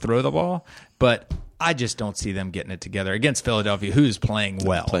able to throw the ball, but I just don't see them getting it together against Philadelphia, who's playing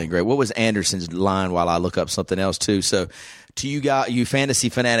well. Playing great. What was Anderson's line while I look up something else, too? So to you fantasy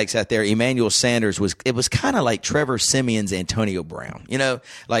fanatics out there, Emmanuel Sanders was kind of like Trevor Siemian's Antonio Brown.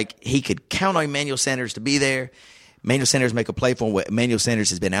 Like he could count on Emmanuel Sanders to be there. Emmanuel Sanders make a play for him. Emmanuel Sanders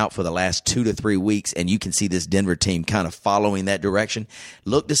has been out for the last 2 to 3 weeks, and you can see this Denver team kind of following that direction.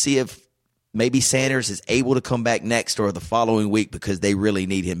 Look to see if maybe Sanders is able to come back next or the following week because they really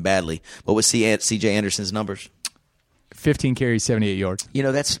need him badly. What was C.J. Anderson's numbers? 15 carries, 78 yards.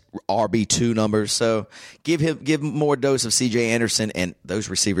 That's RB2 numbers. So give him more dose of C.J. Anderson, and those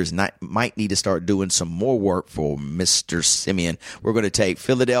receivers might need to start doing some more work for Mr. Siemian. We're going to take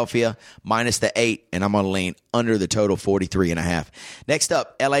Philadelphia minus the 8, and I'm going to lean under the total 43.5. Next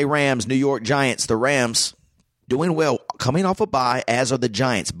up, L.A. Rams, New York Giants. The Rams doing well, coming off a bye, as are the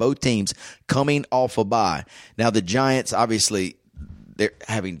Giants. Both teams coming off a bye. Now, the Giants, obviously, they're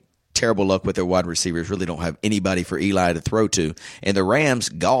having terrible luck with their wide receivers, really don't have anybody for Eli to throw to. And the Rams,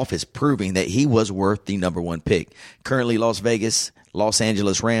 Goff is proving that he was worth the number 1 pick. Currently, Los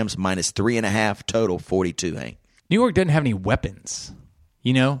Angeles Rams minus 3.5, total 42. Hank. New York doesn't have any weapons,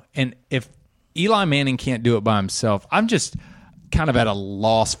 and if Eli Manning can't do it by himself, I'm just kind of at a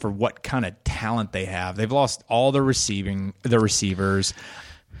loss for what kind of talent they have. They've lost all the receivers.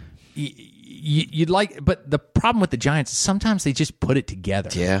 You'd like, but the problem with the Giants is sometimes they just put it together.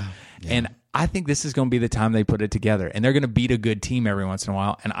 Yeah. And I think this is going to be the time they put it together, and they're going to beat a good team every once in a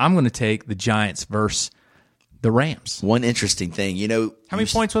while. And I'm going to take the Giants versus the Rams. One interesting thing, how many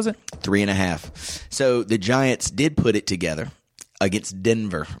points was it? 3.5. So the Giants did put it together against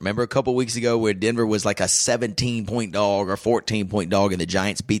Denver. Remember a couple weeks ago where Denver was like a 17-point dog or 14-point dog, and the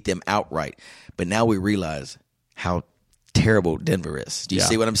Giants beat them outright. But now we realize how terrible Denver is. Do you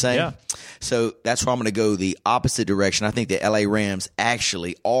see what I'm saying? Yeah. So that's why I'm going to go the opposite direction. I think the LA Rams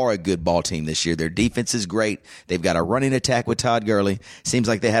actually are a good ball team this year. Their defense is great. They've got a running attack with Todd Gurley. Seems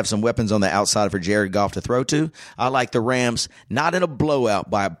like they have some weapons on the outside for Jared Goff to throw to. I like the Rams, not in a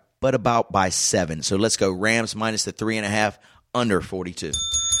blowout but about by 7. So let's go Rams minus the 3.5, under 42.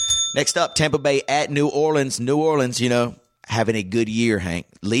 Next up, Tampa Bay at New Orleans. New Orleans, having a good year, Hank,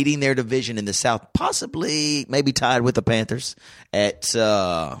 leading their division in the South, possibly maybe tied with the Panthers at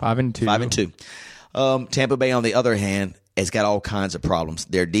 5-2. Tampa Bay, on the other hand, has got all kinds of problems.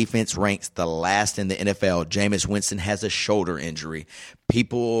 Their defense ranks the last in the NFL. Jameis Winston has a shoulder injury.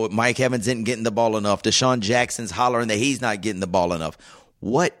 Mike Evans isn't getting the ball enough. Deshaun Jackson's hollering that he's not getting the ball enough.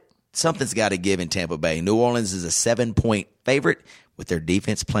 Something's got to give in Tampa Bay. New Orleans is a 7-point favorite with their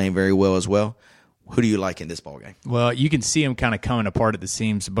defense playing very well as well. Who do you like in this ballgame? Well, you can see them kind of coming apart at the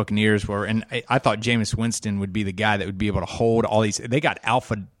seams. The Buccaneers were, and I thought Jameis Winston would be the guy that would be able to hold all these. They got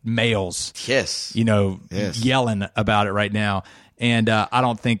alpha males, yelling about it right now. And I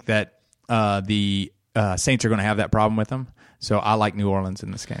don't think that the Saints are going to have that problem with them. So I like New Orleans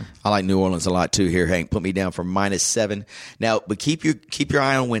in this game. I like New Orleans a lot too here, Hank. Put me down for -7. Now, but keep your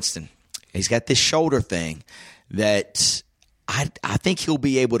eye on Winston. He's got this shoulder thing that I think he'll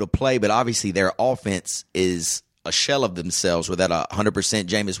be able to play, but obviously their offense is a shell of themselves without 100%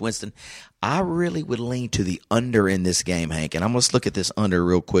 Jameis Winston. I really would lean to the under in this game, Hank, and I'm going to look at this under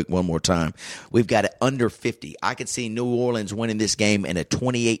real quick one more time. We've got it under 50. I could see New Orleans winning this game in a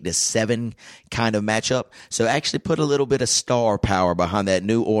 28-7 kind of matchup. So actually put a little bit of star power behind that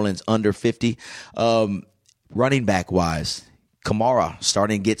New Orleans under 50. Running back wise, Kamara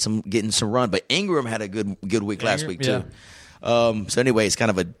starting getting some run, but Ingram had a good week last week too. So anyway, it's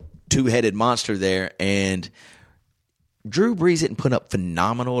kind of a two-headed monster there, and Drew Brees didn't put up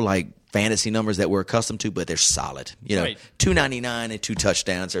phenomenal fantasy numbers that we're accustomed to, but they're solid. Right. 299 and 2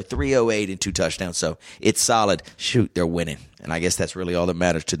 touchdowns, or 308 and 2 touchdowns. So it's solid. Shoot, they're winning, and I guess that's really all that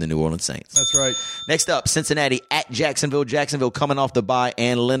matters to the New Orleans Saints. That's right. Next up, Cincinnati at Jacksonville. Jacksonville coming off the bye,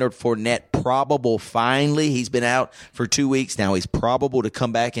 and Leonard Fournette probable. Finally, he's been out for 2 weeks now. He's probable to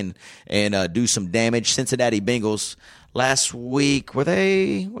come back and do some damage. Cincinnati Bengals. Last week, what'd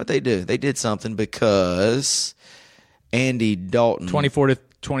they do? They did something because Andy Dalton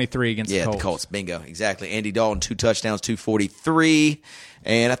 24-23 against the Colts. The Colts. Bingo. Exactly. Andy Dalton, 2 touchdowns, 243.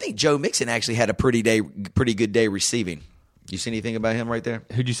 And I think Joe Mixon actually had a pretty good day receiving. You see anything about him right there?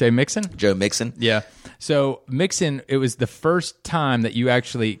 Who'd you say, Mixon? Joe Mixon. Yeah. So Mixon, it was the first time that you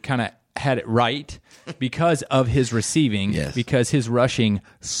actually kind of had it right because of his receiving, because his rushing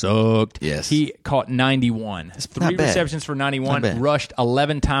sucked. Yes. He caught 91. 3 receptions for 91, rushed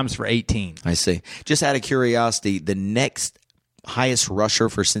 11 times for 18. I see. Just out of curiosity, the next highest rusher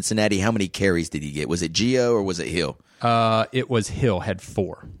for Cincinnati, how many carries did he get? Was it Gio or was it Hill? It was Hill, had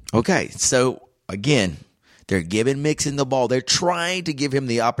 4. Okay, so again, they're giving Mixon the ball. They're trying to give him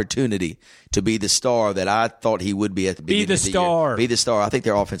the opportunity to be the star that I thought he would be at the beginning of the year. Be the star. I think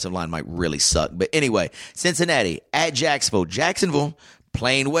their offensive line might really suck. But anyway, Cincinnati at Jacksonville. Jacksonville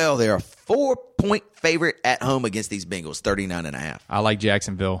playing well. They're a 4-point favorite at home against these Bengals, 39.5. I like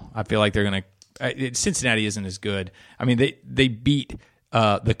Jacksonville. I feel like they're going to Cincinnati isn't as good. I mean, they beat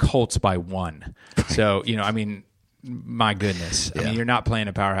the Colts by 1. So, my goodness. I mean, you're not playing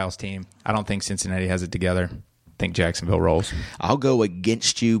a powerhouse team. I don't think Cincinnati has it together. I think Jacksonville rolls. I'll go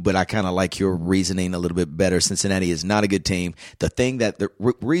against you, but I kind of like your reasoning a little bit better. Cincinnati is not a good team. The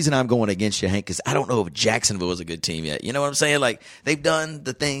reason I'm going against you, Hank, is I don't know if Jacksonville is a good team yet. You know what I'm saying? Like, they've done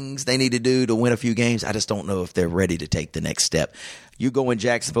the things they need to do to win a few games. I just don't know if they're ready to take the next step. You going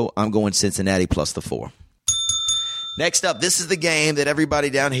Jacksonville, I'm going Cincinnati plus the 4. Next up, this is the game that everybody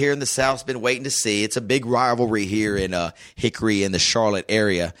down here in the South's been waiting to see. It's a big rivalry here in Hickory in the Charlotte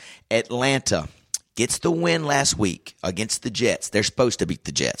area. Atlanta gets the win last week against the Jets. They're supposed to beat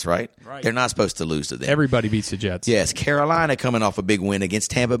the Jets, right? Right. They're not supposed to lose to them. Everybody beats the Jets. Yes. Carolina coming off a big win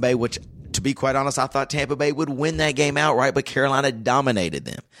against Tampa Bay, which, to be quite honest, I thought Tampa Bay would win that game outright, but Carolina dominated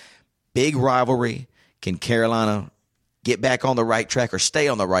them. Big rivalry. Can Carolina get back on the right track or stay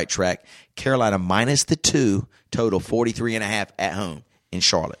on the right track? Carolina minus the 2, total 43.5 at home in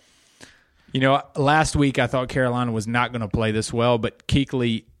Charlotte. Last week I thought Carolina was not going to play this well, but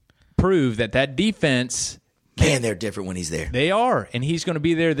Kuechly proved that defense Man, they're different when he's there. They are, and he's going to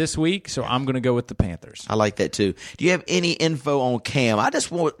be there this week, so I'm going to go with the Panthers. I like that too. Do you have any info on Cam? I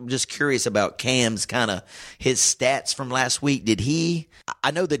just curious about Cam's kind of his stats from last week. Did he?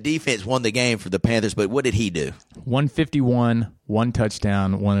 I know the defense won the game for the Panthers, but what did he do? 151, 1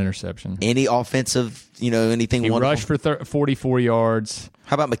 touchdown, 1 interception. Any offensive, anything? He rushed for 44 yards.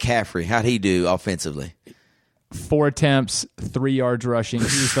 How about McCaffrey? How'd he do offensively? 4 attempts, 3 yards rushing. He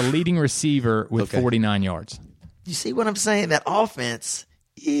was the leading receiver with 49 yards. You see what I'm saying? That offense,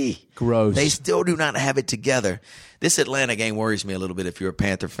 gross. They still do not have it together. This Atlanta game worries me a little bit if you're a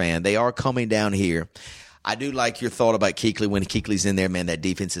Panther fan. They are coming down here. I do like your thought about Kuechly. When Kuechly's in there, man, that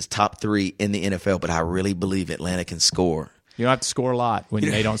defense is top 3 in the NFL, but I really believe Atlanta can score. You don't have to score a lot when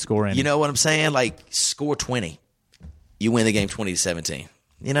they don't score any. You know what I'm saying? Like, score 20. You win the game 20-17.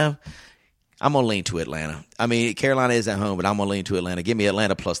 I'm going to lean to Atlanta. I mean, Carolina is at home, but I'm going to lean to Atlanta. Give me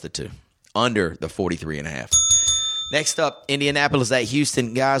Atlanta plus the 2, under the 43.5. Next up, Indianapolis at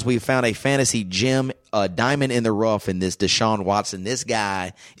Houston. Guys, we found a fantasy gem, a diamond in the rough in this Deshaun Watson. This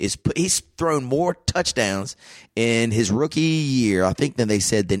guy, he's thrown more touchdowns in his rookie year, I think, than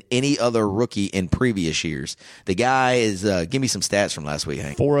any other rookie in previous years. The guy is, give me some stats from last week,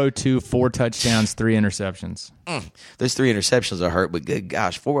 Hank. 402, 4 touchdowns, 3 interceptions. Those 3 interceptions are hurt, but good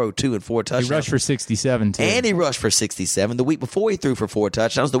gosh, 402 and 4 touchdowns. He rushed for 67, too. And he rushed for 67. The week before he threw for 4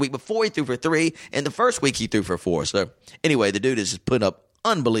 touchdowns. The week before he threw for 3. And the first week he threw for 4. So anyway, the dude is just putting up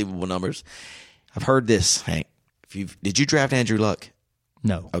unbelievable numbers. I've heard this, Hank. Did you draft Andrew Luck?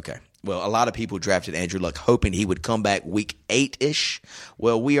 No. Okay. Well, a lot of people drafted Andrew Luck hoping he would come back week 8-ish.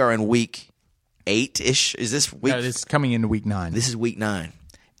 Well, we are in week 8-ish. Is this week? No, this is coming into week 9. This is week 9.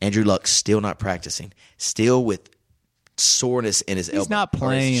 Andrew Luck still not practicing. Still with soreness in his elbow. He's not or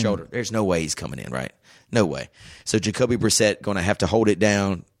playing. his shoulder. There's no way he's coming in, right? No way. So Jacoby Brissett going to have to hold it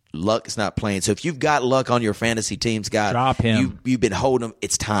down. Luck is not playing. So if you've got Luck on your fantasy teams, guys, drop him. You've been holding him.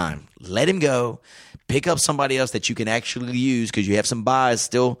 It's time. Let him go. Pick up somebody else that you can actually use because you have some buys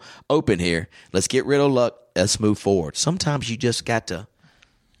still open here. Let's get rid of Luck. Let's move forward. Sometimes you just got to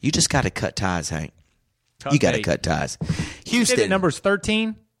cut ties, Hank. You got to cut ties. Houston. Number's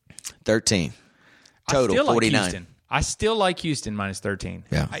 13? 13. Total, 49. Like I still like Houston minus 13.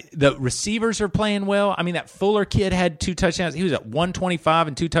 Yeah. The receivers are playing well. I mean, that Fuller kid had 2 touchdowns. He was at 125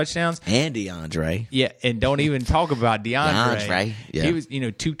 and 2 touchdowns. And DeAndre. Yeah, and don't even talk about DeAndre. Yeah. He was,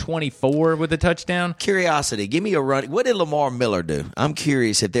 224 with a touchdown. Curiosity. Give me a run. What did Lamar Miller do? I'm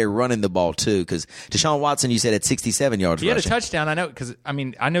curious if they're running the ball too because Deshaun Watson, you said, had 67 yards rushing. He had a touchdown. I know because,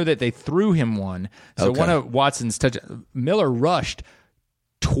 I know that they threw him one. So one of Watson's touchdowns, Miller rushed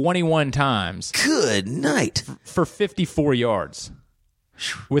 21 times. Good night. For 54 yards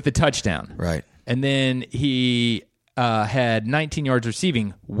with a touchdown. Right. And then he had 19 yards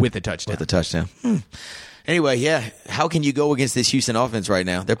receiving with a touchdown. Anyway, yeah, how can you go against this Houston offense right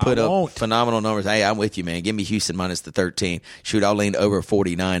now? They're put up phenomenal numbers. Hey, I'm with you, man. Give me Houston minus the 13. Shoot, I'll lean over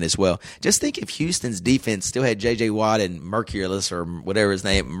 49 as well. Just think if Houston's defense still had J.J. Watt and Merciless or whatever his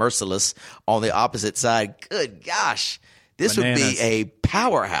name, Merciless, on the opposite side. Good gosh. This would be a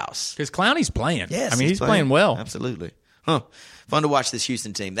powerhouse. Because Clowney's playing. Yes, he's playing well. Absolutely. Fun to watch this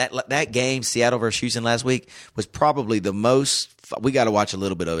Houston team. That game, Seattle versus Houston last week, was probably the most – we got to watch a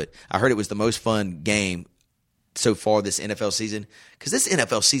little bit of it. I heard it was the most fun game so far this NFL season because this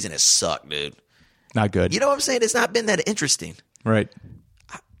NFL season has sucked, dude. Not good. You know what I'm saying? It's not been that interesting. Right.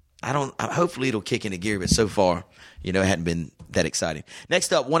 Hopefully it'll kick into gear, but so far, it hadn't been that exciting.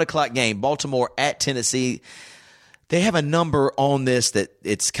 Next up, 1 o'clock game, Baltimore at Tennessee. They have a number on this that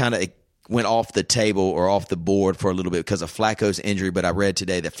it's kind of went off the table or off the board for a little bit because of Flacco's injury, but I read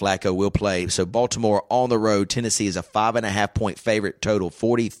today that Flacco will play. So Baltimore on the road. Tennessee is a 5.5-point favorite, total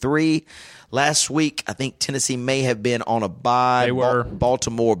 43. Last week, I think Tennessee may have been on a bye. They were.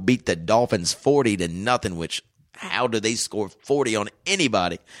 Baltimore beat the Dolphins 40-0, which how do they score 40 on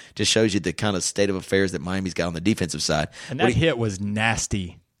anybody? Just shows you the kind of state of affairs that Miami's got on the defensive side. And that hit was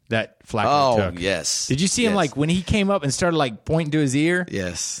nasty. That Flacco took. Oh, yes. Did you see him when he came up and started pointing to his ear?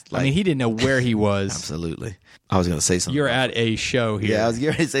 Yes. He didn't know where he was. Absolutely. I was going to say something. You're at a show here. Yeah, I was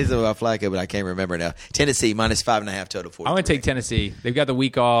going to say something about Flacco, but I can't remember now. Tennessee minus 5.5 total 43. I'm going to take Tennessee. They've got the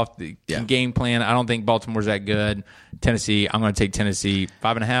week off. The game plan. I don't think Baltimore's that good. Tennessee. I'm going to take Tennessee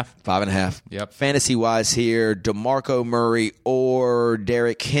 5.5. 5.5. Yep. Fantasy wise here, DeMarco Murray or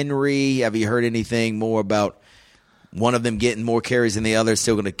Derrick Henry. Have you heard anything more about one of them getting more carries than the other?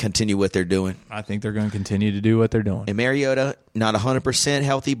 Still going to continue what they're doing? I think they're going to continue to do what they're doing. And Mariota, not 100%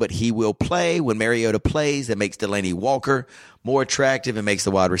 healthy, but he will play. When Mariota plays, that makes Delaney Walker more attractive and makes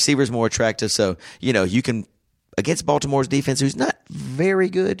the wide receivers more attractive. So, you can, against Baltimore's defense, who's not very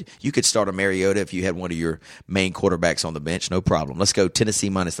good, you could start a Mariota if you had one of your main quarterbacks on the bench. No problem. Let's go Tennessee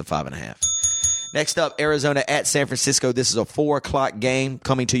minus the 5.5. Next up, Arizona at San Francisco. This is a 4:00 game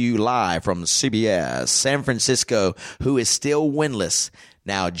coming to you live from CBS. San Francisco, who is still winless.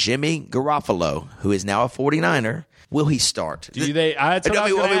 Now, Jimmy Garoppolo, who is now a 49er, will he start? Is he going to? Are they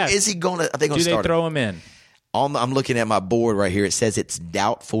going to start? Do they throw him in? I'm looking at my board right here. It says it's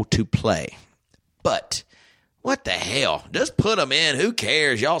doubtful to play. But what the hell? Just put them in. Who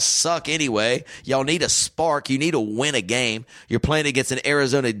cares? Y'all suck anyway. Y'all need a spark. You need to win a game. You're playing against an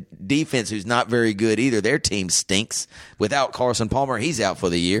Arizona defense who's not very good either. Their team stinks. Without Carson Palmer, he's out for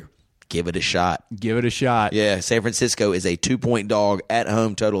the year. Give it a shot. Give it a shot. Yeah, San Francisco is a 2-point dog at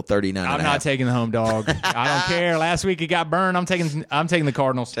home, total 39.5. I'm not taking the home dog. I don't care. Last week it got burned. I'm taking the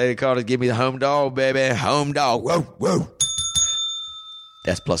Cardinals. Take the Cardinals. Give me the home dog, baby. Home dog. Whoa, whoa.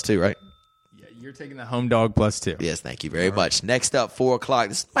 That's +2, right? Yeah, you're taking the home dog +2. Yes, thank you very much. Next up, 4:00.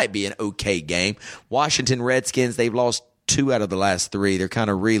 This might be an okay game. Washington Redskins, they've lost 2 out of the last 3. They're kind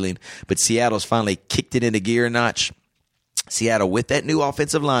of reeling, but Seattle's finally kicked it into gear a notch. Seattle, with that new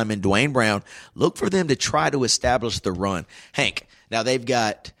offensive lineman, Dwayne Brown, look for them to try to establish the run. Hank, now they've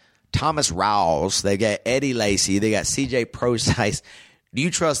got Thomas Rawls, they've got Eddie Lacy, they got C.J. Prosise. Do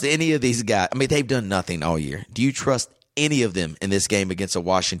you trust any of these guys? I mean, they've done nothing all year. Do you trust any of them in this game against a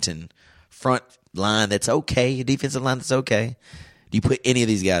Washington front line that's okay, a defensive line that's okay? Do you put any of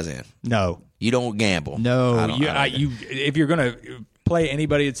these guys in? No. You don't gamble? No. If you're going to play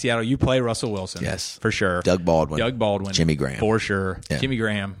anybody at Seattle, you play Russell Wilson. Yes. For sure. Doug Baldwin. Jimmy Graham. For sure. Yeah. Jimmy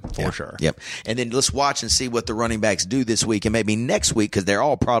Graham. For sure. Yep. And then let's watch and see what the running backs do this week and maybe next week, because they're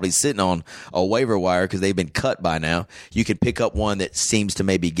all probably sitting on a waiver wire because they've been cut by now. You could pick up one that seems to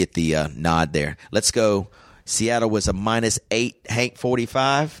maybe get the nod there. Let's go. Seattle was a -8, Hank,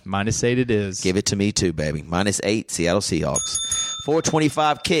 45. -8 it is. Give it to me too, baby. -8, Seattle Seahawks.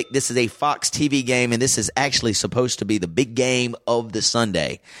 4:25 kick. This is a Fox TV game, and this is actually supposed to be the big game of the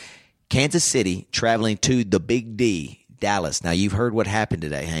Sunday. Kansas City traveling to the Big D, Dallas. Now, you've heard what happened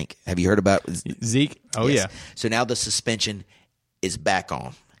today, Hank. Have you heard about Zeke? Oh, yes. Yeah. So now the suspension is back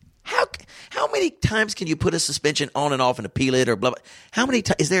on. How many times can you put a suspension on and off and appeal it or blah, blah? How many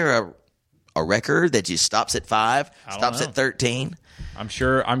times? Is there a record that just stops at 5, stops at 13? I'm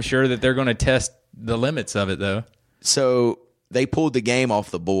sure that they're going to test the limits of it, though. So they pulled the game off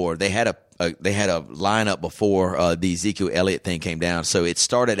the board. They had a lineup before the Ezekiel Elliott thing came down. So it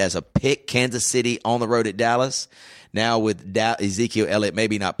started as a pick, Kansas City on the road at Dallas. Now with Ezekiel Elliott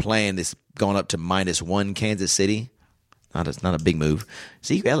maybe not playing, this gone up to -1 Kansas City. Not a big move.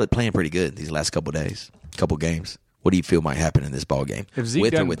 Ezekiel Elliott playing pretty good these last couple games. What do you feel might happen in this ball game,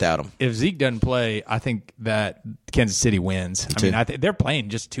 with or without him? If Zeke doesn't play, I think that Kansas City wins. I think they're playing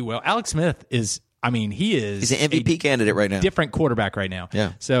just too well. Alex Smith is. He's an MVP candidate right now. Different quarterback right now.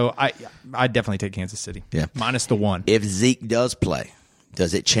 Yeah. So I definitely take Kansas City. Yeah. -1. If Zeke does play,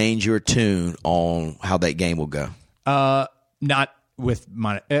 does it change your tune on how that game will go? Not with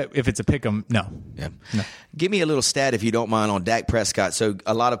if it's a pick 'em, no. Yeah. No. Give me a little stat if you don't mind on Dak Prescott. So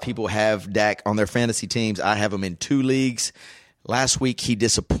a lot of people have Dak on their fantasy teams. I have him in 2 leagues. Last week he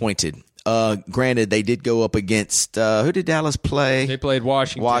disappointed. Granted, they did go up against who did Dallas play? They played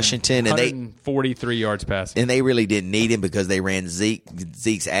Washington, and 143 yards passing, and they really didn't need him because they ran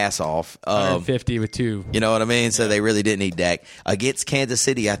Zeke's ass off. 150 with 2. You know what I mean? So they really didn't need Dak against Kansas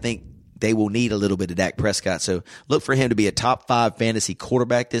City. I think they will need a little bit of Dak Prescott. So look for him to be a top 5 fantasy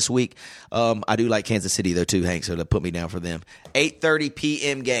quarterback this week. I do like Kansas City though too, Hank. So to put me down for them. 8:30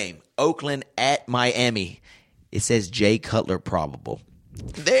 p.m. game. Oakland at Miami. It says Jay Cutler probable.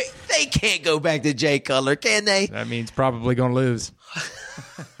 They can't go back to Jay Cutler, can they? That means probably going to lose.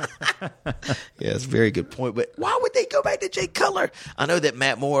 Yeah, that's a very good point. But why would they go back to Jay Cutler? I know that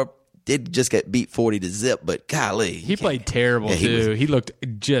Matt Moore did just get beat 40-0, but golly. He played terrible, too. He looked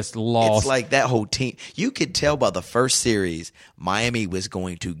just lost. It's like that whole team. You could tell by the first series, Miami was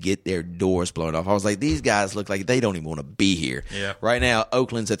going to get their doors blown off. I was like, these guys look like they don't even want to be here. Yeah. Right now,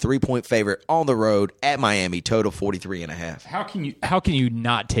 Oakland's a 3-point favorite on the road at Miami, total 43.5. How can you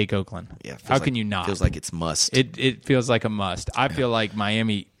not take Oakland? Yeah, how can you not? Feels like it's must. It feels like a must. I feel like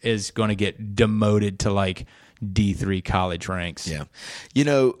Miami is going to get demoted to like D3 college ranks. Yeah. You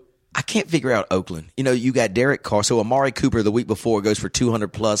know, I can't figure out Oakland. You know, you got Derek Carr. So Amari Cooper the week before goes for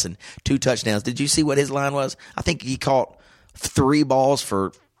 200+ and 2 touchdowns. Did you see what his line was? I think he caught 3 balls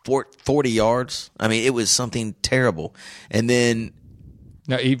for 40 yards. I mean, it was something terrible. And then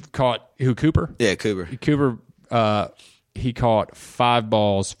no, he caught who? Cooper? Yeah, Cooper. He caught 5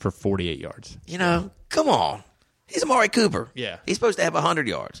 balls for 48 yards. You know, come on. He's Amari Cooper. Yeah. He's supposed to have 100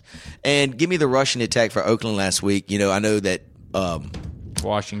 yards. And give me the rushing attack for Oakland last week. You know, I know that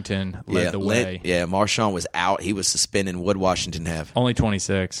Washington led the way. Marshawn was out. He was suspended. What did Washington have? Only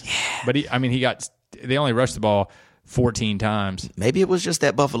 26. Yeah. But they only rushed the ball 14 times. Maybe it was just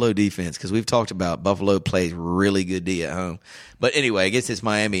that Buffalo defense, because we've talked about Buffalo plays really good D at home. But anyway, I guess it's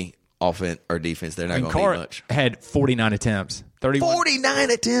Miami offense or defense. They're not going to be much. Had 49 attempts.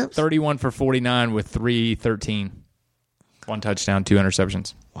 49 attempts? 31 for 49 with 313. 1 touchdown, 2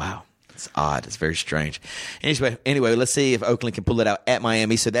 interceptions. Wow. It's odd. It's very strange. Anyway, let's see if Oakland can pull it out at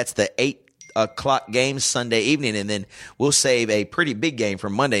Miami. So that's the 8 o'clock game Sunday evening, and then we'll save a pretty big game for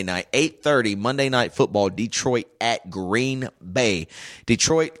Monday night, 8:30 Monday Night Football, Detroit at Green Bay.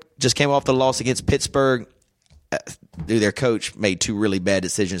 Detroit just came off the loss against Pittsburgh. Their coach made 2 really bad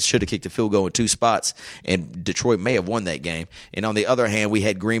decisions. Should have kicked a field goal in 2 spots, and Detroit may have won that game. And on the other hand, we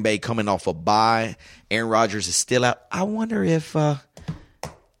had Green Bay coming off a bye. Aaron Rodgers is still out. I wonder if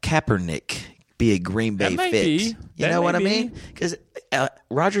Kaepernick be a Green Bay fit. Be. You know what I mean? Because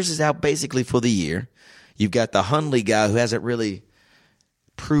Rodgers is out basically for the year. You've got the Hundley guy who hasn't really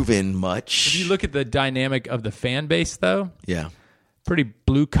proven much. If you look at the dynamic of the fan base, though, yeah, pretty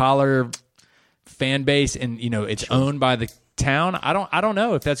blue collar fan base, and it's owned by the town. I don't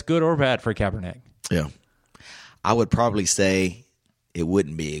know if that's good or bad for Kaepernick. Yeah, I would probably say it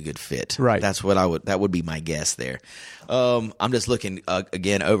wouldn't be a good fit. Right. That's what that would be my guess there. I'm just looking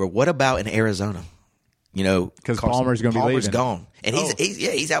again over. What about in Arizona? Because Palmer's going to be leaving. Palmer's gone, and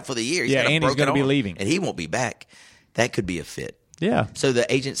he's out for the year. And he's going to be leaving, and he won't be back. That could be a fit. Yeah. So the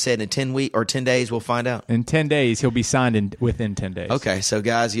agent said in 10 days we'll find out. In 10 days, he'll be signed within 10 days. Okay, so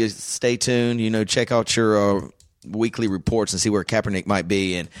guys, you stay tuned. Check out your weekly reports and see where Kaepernick might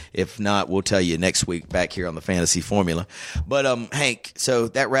be, and if not, we'll tell you next week back here on the Fantasy Formula. But Hank, so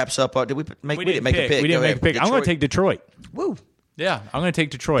that wraps up. Did we make? We didn't make a pick. We didn't make a pick. I'm going to take Detroit. Woo. Yeah, I'm going to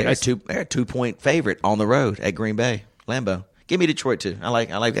take Detroit. They're a 2-point favorite on the road at Green Bay, Lambeau. Give me Detroit too. I like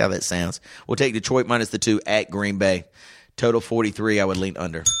how that sounds. We'll take Detroit minus the 2 at Green Bay. Total 43. I would lean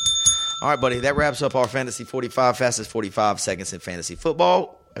under. All right, buddy. That wraps up our Fantasy 45, fastest 45 seconds in fantasy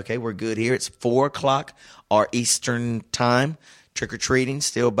football. Okay, we're good here. It's 4 o'clock our Eastern time. Trick-or-treating,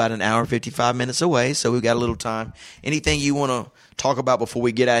 still about an hour, 55 minutes away, so we've got a little time. Anything you want to talk about before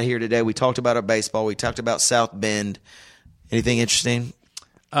we get out of here today? We talked about our baseball. We talked about South Bend. Anything interesting?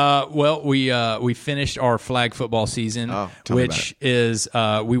 Well, we finished our flag football season, which is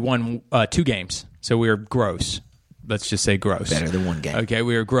we won 2 games, so we were gross. Let's just say gross. Better than 1 game. Okay,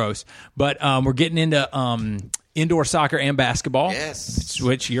 we were gross. But we're getting into indoor soccer and basketball. Yes.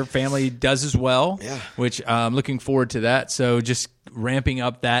 Which your family does as well. Yeah. Which I'm looking forward to that. So just ramping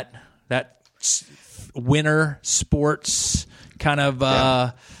up that winter sports kind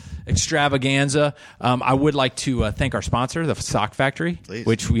of extravaganza. I would like to thank our sponsor, the Sock Factory, Please.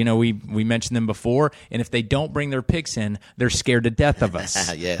 which we mentioned them before. And if they don't bring their picks in, they're scared to death of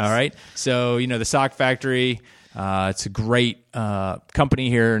us. Yes. All right. So the Sock Factory. It's a great company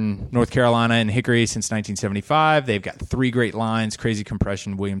here in North Carolina and Hickory since 1975. They've got 3 great lines: Crazy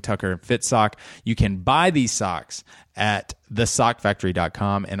Compression, William Tucker, and Fit Sock. You can buy these socks at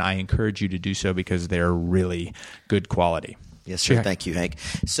thesockfactory.com, and I encourage you to do so because they're really good quality. Yes, sir. Thank you, Hank.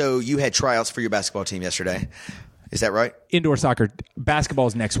 So you had tryouts for your basketball team yesterday. Is that right? Indoor soccer. Basketball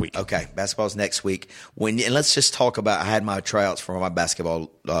is next week. Okay, basketball's next week. And let's just talk about, I had my tryouts for my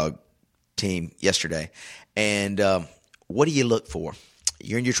basketball team yesterday. And what do you look for?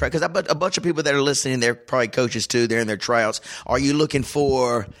 You're in your try, because a bunch of people that are listening, they're probably coaches too. They're in their tryouts. Are you looking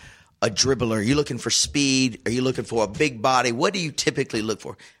for a dribbler? Are you looking for speed? Are you looking for a big body? What do you typically look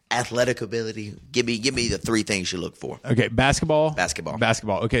for? Athletic ability. Give me the 3 things you look for. Okay, basketball.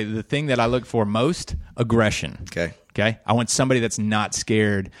 Basketball. Okay, the thing that I look for most: aggression. Okay. I want somebody that's not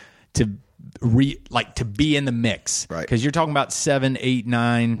scared to be in the mix, right? Because you're talking about 7, 8,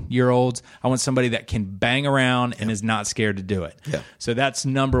 9-year-olds. I want somebody that can bang around and is not scared to do it. Yeah. So that's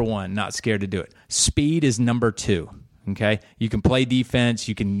number 1, not scared to do it. Speed is number 2. Okay, you can play defense.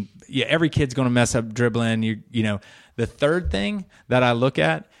 You can. Every kid's going to mess up dribbling. The third thing that I look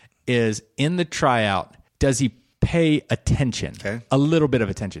at is in the tryout, does he pay attention? Okay. A little bit of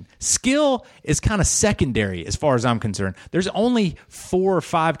attention. Skill is kind of secondary as far as I'm concerned. There's only 4 or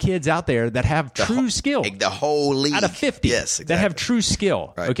 5 kids out there that have true skill. The whole league. Out of 50. Yes, exactly. That have true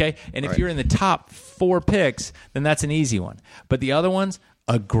skill. Right. Okay? And if you're in the top 4 picks, then that's an easy one. But the other ones,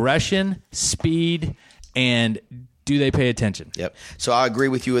 aggression, speed, and do they pay attention? Yep. So I agree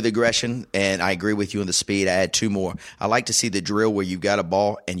with you with aggression, and I agree with you on the speed. I add 2 more. I like to see the drill where you've got a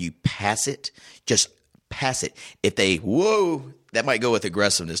ball and you pass it. Just pass it. If they that might go with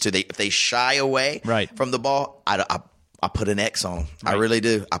aggressiveness too. If they shy away from the ball, I put an X on them. Right. I really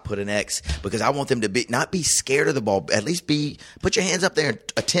do. I put an X because I want them to not be scared of the ball. At least put your hands up there and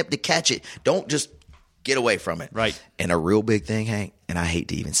attempt to catch it. Don't just get away from it. Right. And a real big thing, Hank, and I hate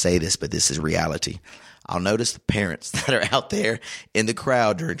to even say this, but this is reality. I'll notice the parents that are out there in the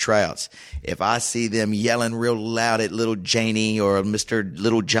crowd during tryouts. If I see them yelling real loud at little Janie or Mr.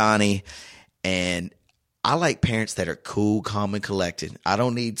 Little Johnny, and I like parents that are cool, calm, and collected. I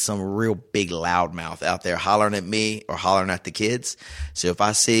don't need some real big loudmouth out there hollering at me or hollering at the kids. So if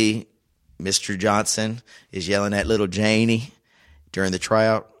I see Mr. Johnson is yelling at little Janie during the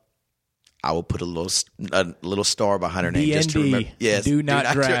tryout, I will put a little star behind her name DND, just to remember. Yes, do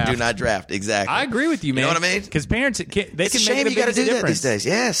not draft. Do not draft. Exactly. I agree with you, man. You know what I mean? Because parents, they can it's a make shame the you got to do difference. that these days.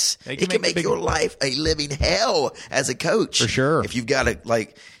 Yes, it can make your life a living hell as a coach. For sure. If you've got to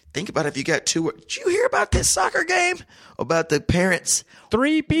think about it, if you got two. Did you hear about this soccer game about the parents?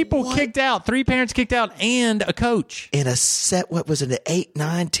 3 people kicked out. 3 parents kicked out and a coach. In a set, what was it, an 8,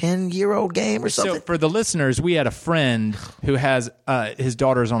 9, 10-year-old game or something? So for the listeners, we had a friend who has his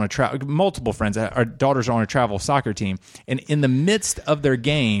daughters on multiple friends, our daughters are on a travel soccer team. And in the midst of their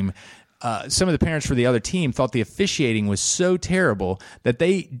game, some of the parents for the other team thought the officiating was so terrible that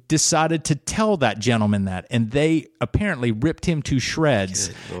they decided to tell that gentleman that. And they apparently ripped him to shreds.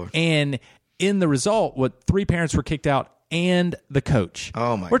 Good Lord. And in the result, 3 parents were kicked out and the coach.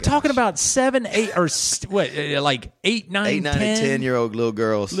 Oh my! We're talking about 7, 8, or like 8, 9, 8, 9, 10-year-old little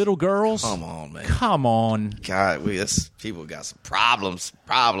girls. Little girls. Come on, man. Come on. God, people got some problems.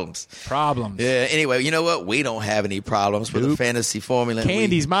 Yeah. Anyway, you know what? We don't have any problems with the fantasy formula.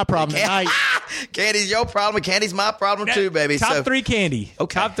 Candy's my problem tonight. Candy's your problem. Candy's my problem too, baby. Top 3 candy.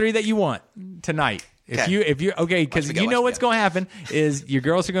 Okay. Top 3 that you want tonight. Because what's going to happen is your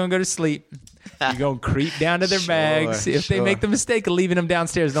girls are going to go to sleep. You're going to creep down to their bags. If they make the mistake of leaving them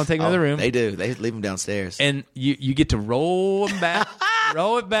downstairs, don't take them to the room. They do. They leave them downstairs. And you get to roll them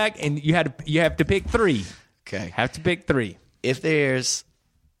back, and you have to pick 3. Okay. Have to pick 3. If there's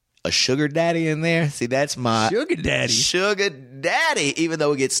a sugar daddy in there, see, that's my sugar daddy. Sugar daddy, even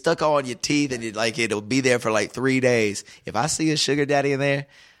though it gets stuck on your teeth and it'll be there for like 3 days. If I see a sugar daddy in there,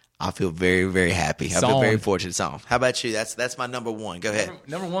 I feel very, very happy. I feel very fortunate. How about you? That's my number 1. Go ahead.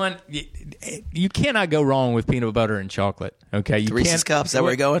 Number 1, you cannot go wrong with peanut butter and chocolate. Okay, Reese's Cups. Is that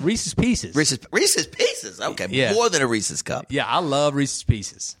where you're going? Reese's Pieces. Reese's Pieces. Okay, yeah. More than a Reese's Cup. Yeah, I love Reese's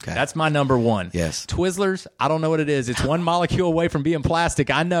Pieces. Okay. That's my number 1. Yes. Twizzlers. I don't know what it is. It's one molecule away from being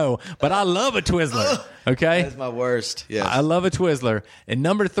plastic. I know, but I love a Twizzler. Okay, that's my worst. Yes. I love a Twizzler. And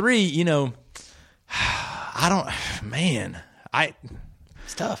number 3,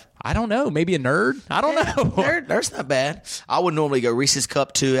 It's tough. I don't know. Maybe a nerd? I don't know. Nerd's not bad. I would normally go Reese's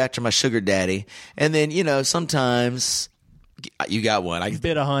Cup 2 after my sugar daddy. And then, sometimes you got one.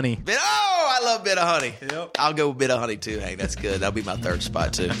 Bit of honey. I love Bit of Honey. Yep. I'll go with Bit of Honey too, Hank. That's good. That'll be my 3rd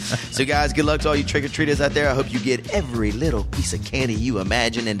spot too. So guys, good luck to all you trick-or-treaters out there. I hope you get every little piece of candy you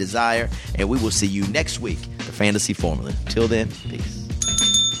imagine and desire. And we will see you next week, the Fantasy Formula. Till then, peace.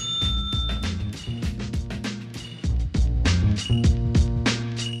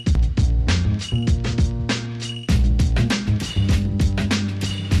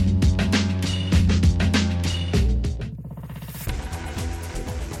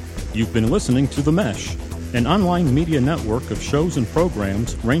 You've been listening to The Mesh, an online media network of shows and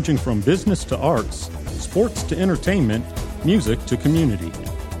programs ranging from business to arts, sports to entertainment, music to community.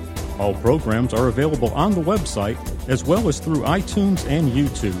 All programs are available on the website as well as through iTunes and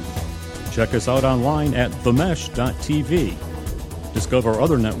YouTube. Check us out online at themesh.tv. Discover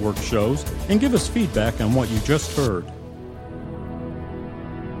other network shows and give us feedback on what you just heard.